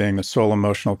role of being the sole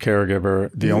emotional caregiver,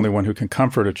 the only one who can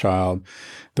comfort a child,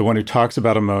 the one who talks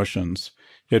about emotions,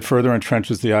 it further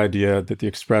entrenches the idea that the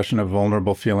expression of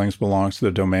vulnerable feelings belongs to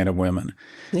the domain of women.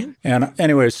 Yeah. And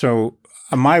anyway, so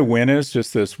my win is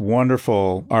just this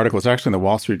wonderful article. It's actually in the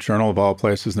Wall Street Journal of all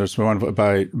places. And there's one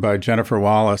by Jennifer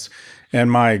Wallace. And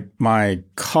my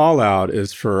call out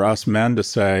is for us men to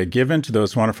say, give in to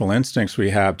those wonderful instincts we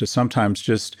have to sometimes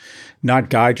just not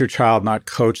guide your child, not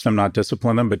coach them, not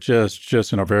discipline them, but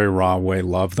just in a very raw way,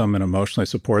 love them and emotionally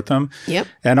support them. Yep.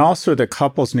 And also that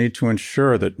couples need to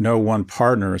ensure that no one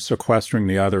partner is sequestering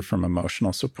the other from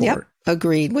emotional support. Yep.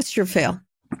 Agreed. What's your fail?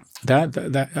 That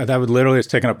would literally has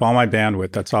taken up all my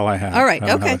bandwidth. That's all I have. All right.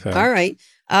 Okay. All right.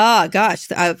 Ah, gosh,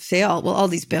 fail. Well, all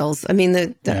these bills. I mean,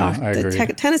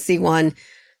 the Tennessee one,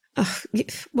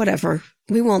 whatever.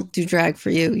 We won't do drag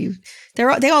for you.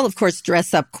 They all, of course,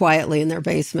 dress up quietly in their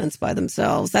basements by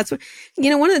themselves. That's what,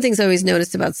 one of the things I always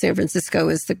noticed about San Francisco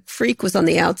is the freak was on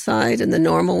the outside and the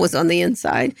normal was on the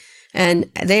inside.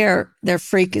 And their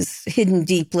freak is hidden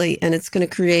deeply, and it's going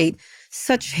to create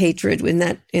such hatred in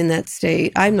that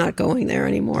state. I'm not going there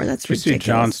anymore. That's ridiculous. You see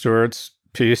Jon Stewart's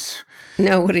piece?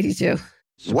 No, what did he do?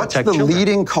 What's the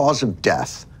leading cause of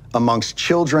death amongst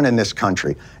children in this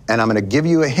country? And I'm going to give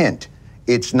you a hint.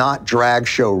 It's not drag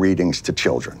show readings to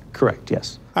children. Correct,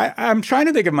 yes. I'm trying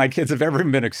to think if my kids have ever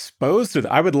been exposed to it.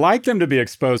 I would like them to be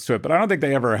exposed to it, but I don't think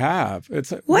they ever have.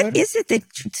 What is it that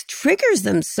triggers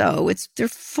them so? They're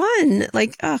fun.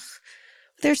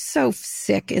 They're so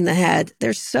sick in the head.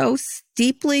 They're so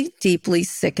deeply, deeply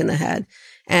sick in the head.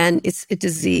 And it's a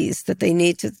disease that they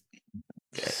need to...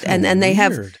 And they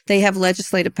have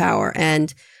legislative power,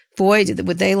 and boy,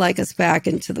 would they like us back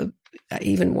into the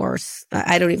even worse.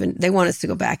 They want us to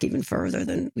go back even further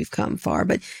than we've come far.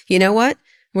 But you know what?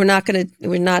 We're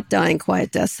not dying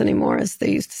quiet deaths anymore, as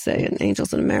they used to say in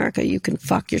Angels in America. You can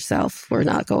fuck yourself. We're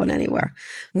not going anywhere.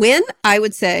 I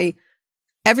would say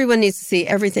everyone needs to see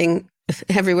Everything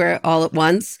Everywhere All at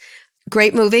Once.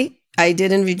 Great movie. I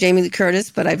did interview Jamie Lee Curtis,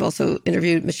 but I've also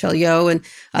interviewed Michelle Yeoh and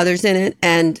others in it.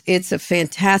 And it's a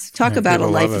fantastic, talk about a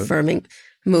life-affirming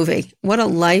movie. What a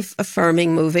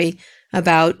life-affirming movie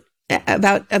about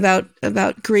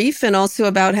grief, and also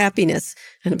about happiness,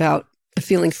 and about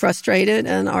feeling frustrated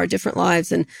and our different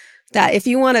lives. And that if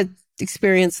you want to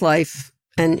experience life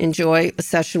and enjoy a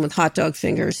session with hot dog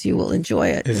fingers, you will enjoy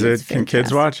it. Can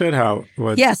kids watch it?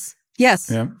 Yes.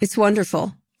 Yeah. It's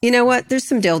wonderful. You know what? There's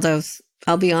some dildos.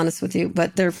 I'll be honest with you,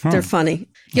 but they're funny.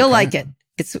 You'll like it.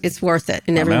 It's worth it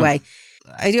in every way.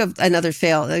 have another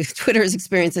fail. Twitter has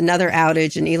experienced another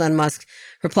outage, and Elon Musk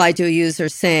replied to a user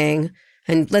saying,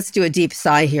 and let's do a deep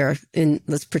sigh here, and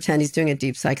let's pretend he's doing a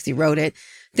deep sigh because he wrote it.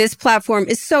 This platform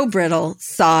is so brittle,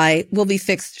 sigh, will be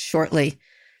fixed shortly.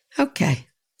 Okay,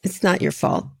 it's not your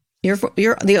fault. You're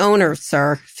the owner,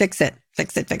 sir. Fix it.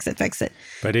 Fix it.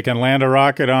 But he can land a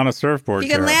rocket on a surfboard. You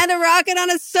can land a rocket on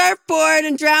a surfboard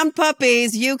and drown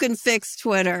puppies. You can fix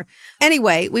Twitter.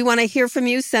 Anyway, we want to hear from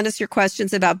you. Send us your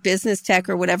questions about business, tech,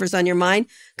 or whatever's on your mind.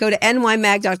 Go to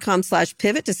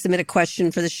nymag.com/pivot to submit a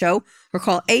question for the show or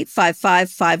call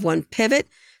 855-51-PIVOT.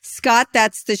 Scott,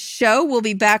 that's the show. We'll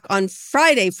be back on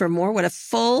Friday for more. What a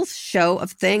full show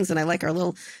of things. And I like our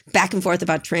little back and forth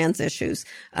about trans issues.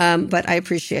 But I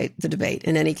appreciate the debate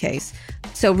in any case.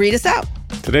 So read us out.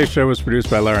 Today's show was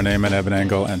produced by Lara Naiman, Evan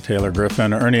Engel, and Taylor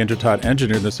Griffin. Ernie Indradat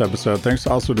engineered this episode. Thanks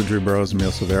also to Drew Burrows and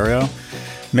Emil Silverio.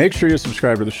 Make sure you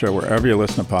subscribe to the show wherever you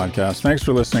listen to podcasts. Thanks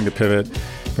for listening to Pivot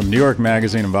from New York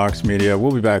Magazine and Vox Media.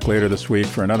 We'll be back later this week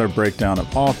for another breakdown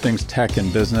of all things tech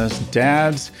and business.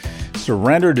 Dads,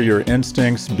 surrender to your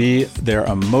instincts. Be there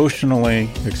emotionally.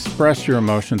 Express your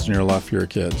emotions and your love for your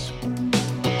kids.